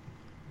then.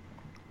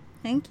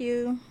 Thank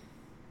you.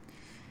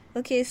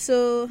 Okay,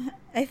 so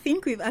I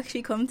think we've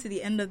actually come to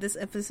the end of this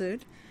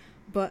episode,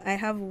 but I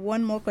have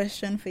one more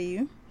question for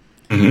you.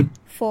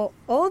 For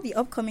all the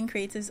upcoming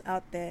creators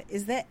out there,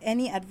 is there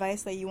any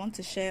advice that you want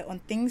to share on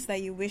things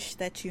that you wish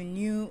that you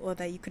knew or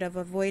that you could have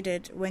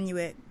avoided when you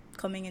were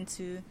coming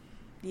into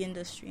the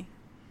industry?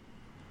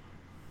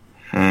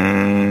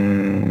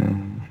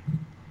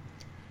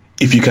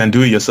 If you can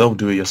do it yourself,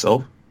 do it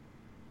yourself.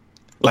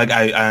 Like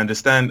I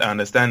understand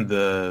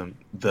the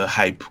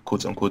hype,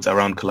 quote unquote,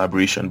 around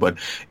collaboration, but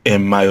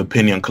in my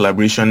opinion,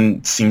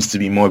 collaboration seems to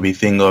be more of a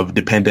thing of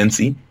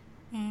dependency.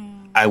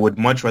 I would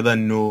much rather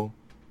know.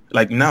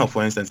 Like now,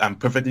 for instance, I'm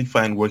perfectly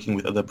fine working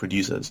with other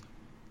producers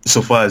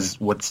so far as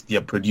what they're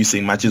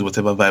producing matches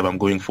whatever vibe I'm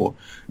going for,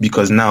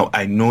 because now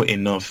I know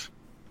enough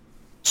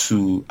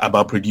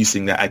about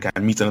producing that I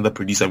can meet another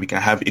producer, we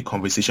can have a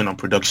conversation on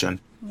production,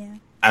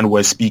 and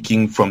we're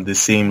speaking from the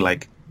same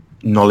like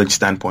knowledge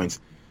standpoint.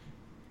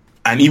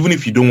 And even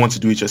if you don't want to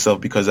do it yourself,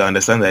 because I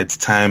understand that it's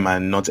time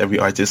and not every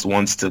artist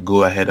wants to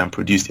go ahead and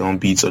produce their own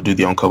beats or do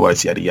their own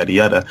covers, yada yada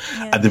yada.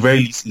 At the very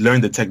least,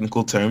 learn the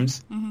technical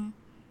terms.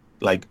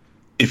 Like,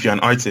 if you're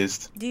an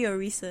artist, do your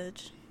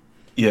research.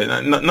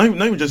 Yeah, not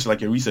even just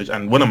like your research.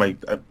 And one of my,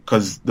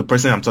 because the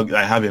person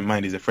I have in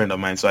mind is a friend of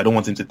mine, so I don't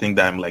want him to think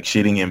that I'm like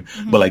shading him.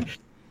 But like,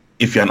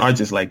 if you're an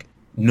artist, like,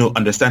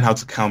 understand how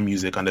to count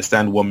music,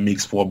 understand what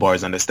makes 4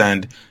 bars,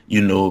 understand,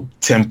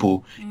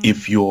 tempo.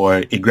 If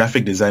you're a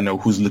graphic designer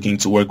who's looking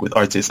to work with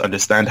artists,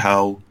 understand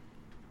how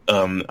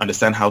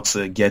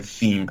to get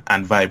theme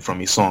and vibe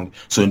from a song.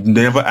 So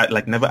never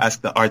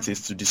ask the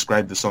artist to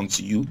describe the song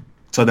to you.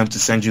 Tell them to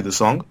send you the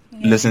song,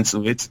 listen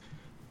to it,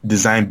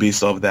 design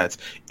based off that.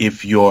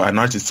 If you're an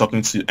artist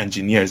talking to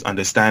engineers,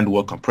 understand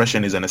what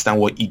compression is, understand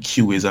what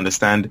EQ is,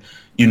 understand,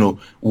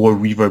 what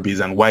reverb is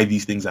and why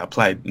these things are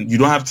applied. You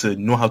don't have to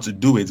know how to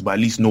do it, but at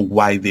least know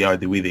why they are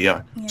the way they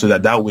are. So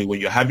that way,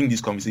 when you're having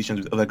these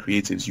conversations with other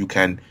creatives, you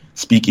can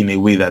speak in a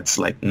way that's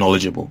like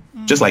knowledgeable.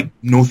 Just like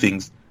know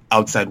things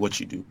outside what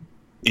you do.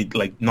 It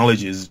like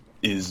knowledge is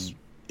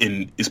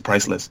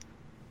priceless.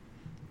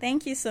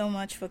 Thank you so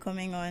much for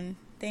coming on.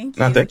 Thank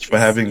you. No, thank you for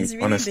having me. It's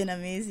really been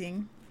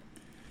amazing.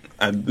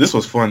 And this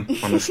was fun,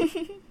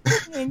 honestly.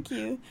 Thank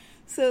you.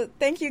 So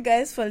thank you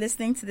guys for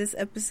listening to this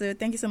episode.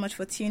 Thank you so much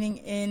for tuning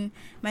in.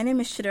 My name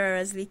is Chidera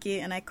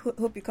Razlike, and I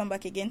hope you come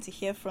back again to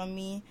hear from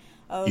me.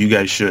 You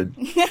guys should.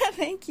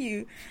 Thank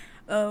you.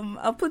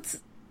 I'll put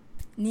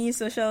new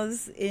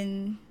socials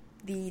in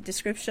the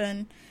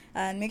description,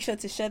 and make sure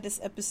to share this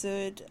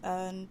episode.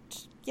 And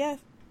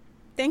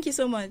thank you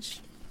so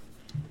much.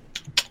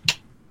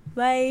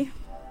 Bye.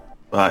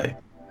 Bye.